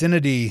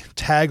identity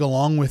tag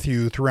along with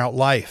you throughout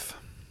life?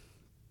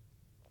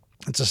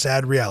 It's a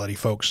sad reality,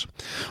 folks.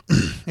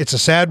 It's a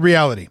sad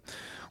reality.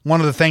 One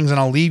of the things, and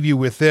I'll leave you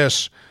with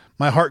this,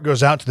 my heart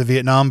goes out to the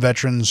Vietnam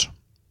veterans.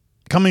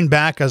 Coming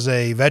back as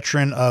a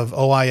veteran of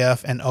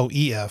OIF and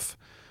OEF,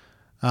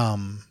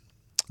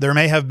 there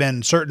may have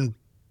been certain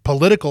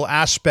political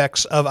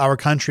aspects of our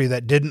country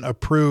that didn't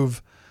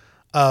approve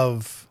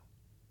of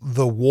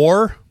the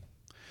war.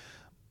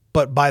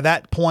 But by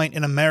that point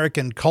in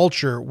American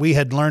culture, we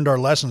had learned our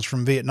lessons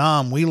from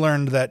Vietnam. We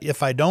learned that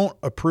if I don't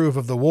approve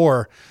of the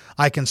war,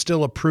 I can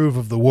still approve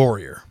of the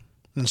warrior.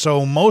 And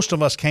so most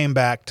of us came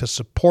back to a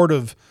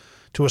supportive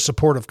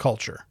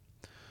culture.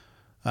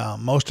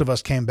 Most of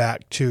us came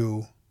back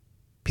to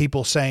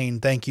people saying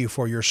thank you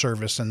for your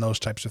service and those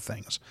types of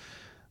things.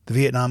 The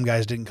Vietnam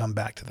guys didn't come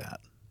back to that.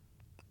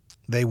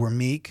 They were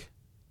meek.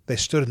 They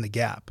stood in the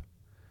gap.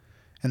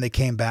 And they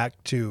came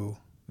back to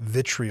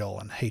vitriol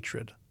and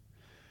hatred.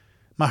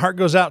 My heart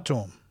goes out to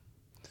them.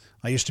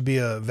 I used to be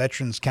a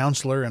veterans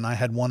counselor, and I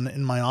had one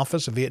in my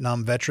office, a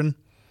Vietnam veteran.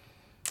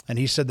 And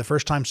he said the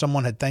first time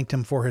someone had thanked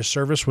him for his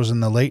service was in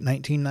the late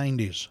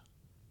 1990s.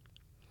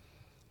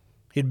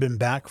 He'd been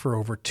back for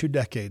over 2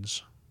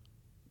 decades,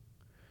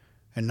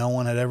 and no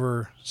one had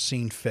ever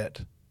seen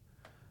fit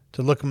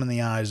to look him in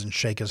the eyes and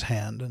shake his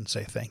hand and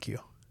say thank you.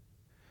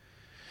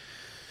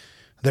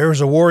 There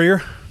was a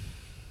warrior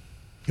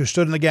who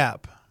stood in the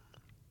gap,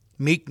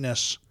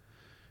 meekness,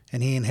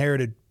 and he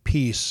inherited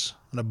peace,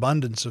 an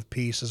abundance of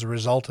peace as a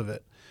result of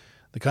it.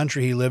 The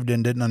country he lived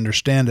in didn't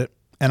understand it.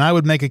 And I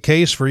would make a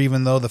case for,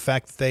 even though the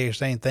fact that they are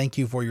saying thank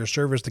you for your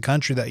service, the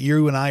country that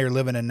you and I are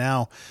living in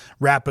now,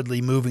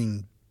 rapidly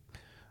moving,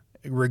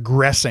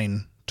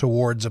 regressing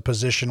towards a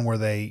position where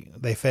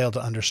they fail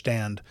to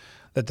understand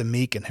that the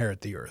meek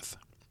inherit the earth.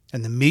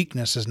 And the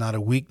meekness is not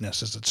a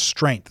weakness, it's a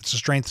strength. It's a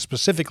strength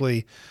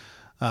specifically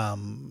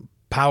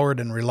powered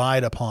and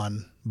relied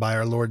upon by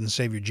our Lord and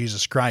Savior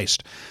Jesus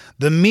Christ.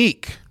 The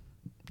meek,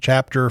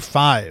 chapter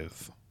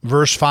 5,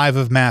 verse 5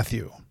 of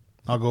Matthew.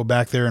 I'll go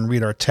back there and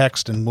read our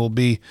text and we'll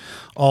be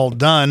all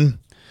done.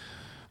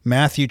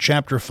 Matthew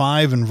chapter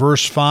 5 and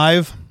verse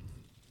 5,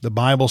 the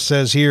Bible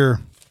says here,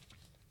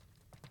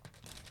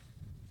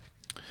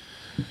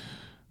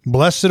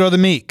 "Blessed are the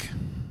meek,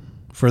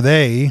 for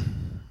they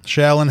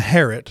shall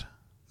inherit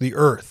the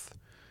earth."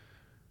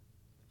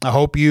 I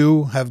hope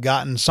you have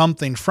gotten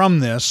something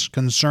from this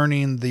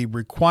concerning the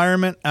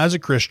requirement as a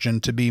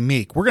Christian to be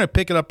meek. We're going to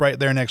pick it up right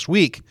there next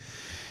week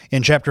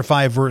in chapter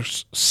 5,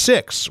 verse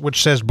 6,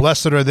 which says,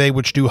 "Blessed are they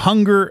which do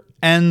hunger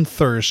and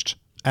thirst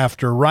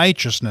after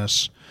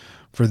righteousness,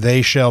 for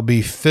they shall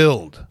be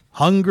filled."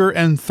 Hunger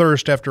and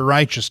thirst after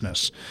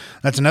righteousness.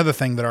 That's another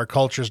thing that our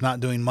culture is not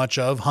doing much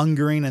of,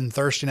 hungering and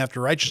thirsting after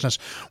righteousness.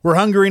 We're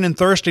hungering and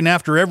thirsting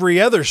after every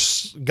other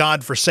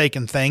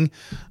God-forsaken thing,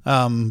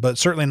 but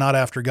certainly not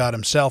after God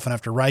himself and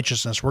after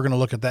righteousness. We're going to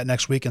look at that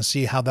next week and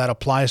see how that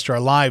applies to our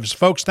lives.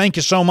 Folks, thank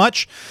you so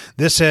much.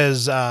 This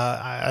is,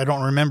 I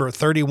don't remember,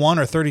 31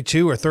 or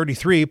 32 or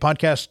 33,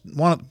 podcast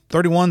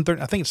 31,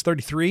 I think it's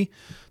 33,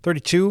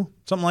 32,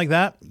 something like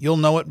that. You'll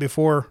know it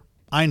before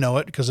I know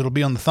it because it'll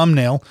be on the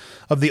thumbnail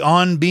of the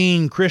On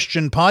Being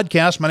Christian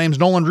podcast. My name is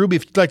Nolan Ruby.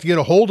 If you'd like to get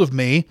a hold of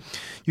me,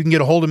 you can get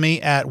a hold of me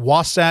at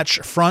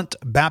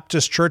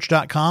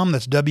wasatchfrontbaptistchurch.com.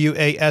 That's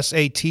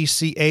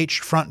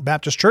WASATCH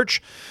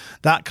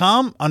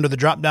frontbaptistchurch.com. Under the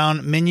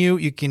drop-down menu,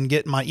 you can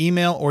get my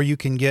email or you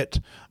can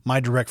get my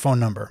direct phone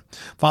number.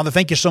 Father,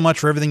 thank you so much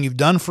for everything you've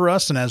done for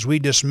us. And as we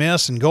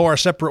dismiss and go our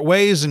separate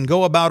ways and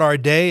go about our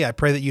day, I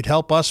pray that you'd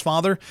help us,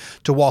 Father,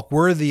 to walk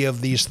worthy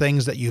of these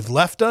things that you've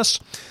left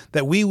us,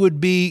 that we would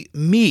be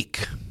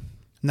meek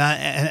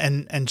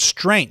and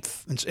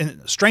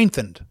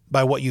strengthened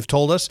by what you've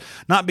told us,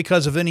 not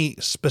because of any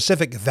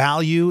specific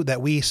value that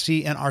we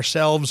see in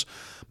ourselves,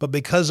 but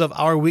because of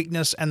our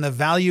weakness and the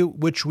value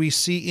which we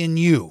see in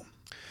you.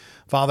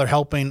 Father,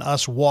 helping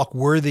us walk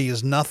worthy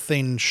is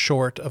nothing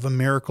short of a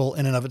miracle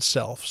in and of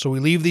itself. So we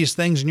leave these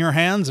things in your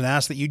hands and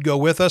ask that you'd go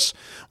with us.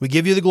 We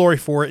give you the glory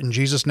for it. In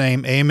Jesus'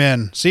 name,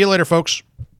 amen. See you later, folks.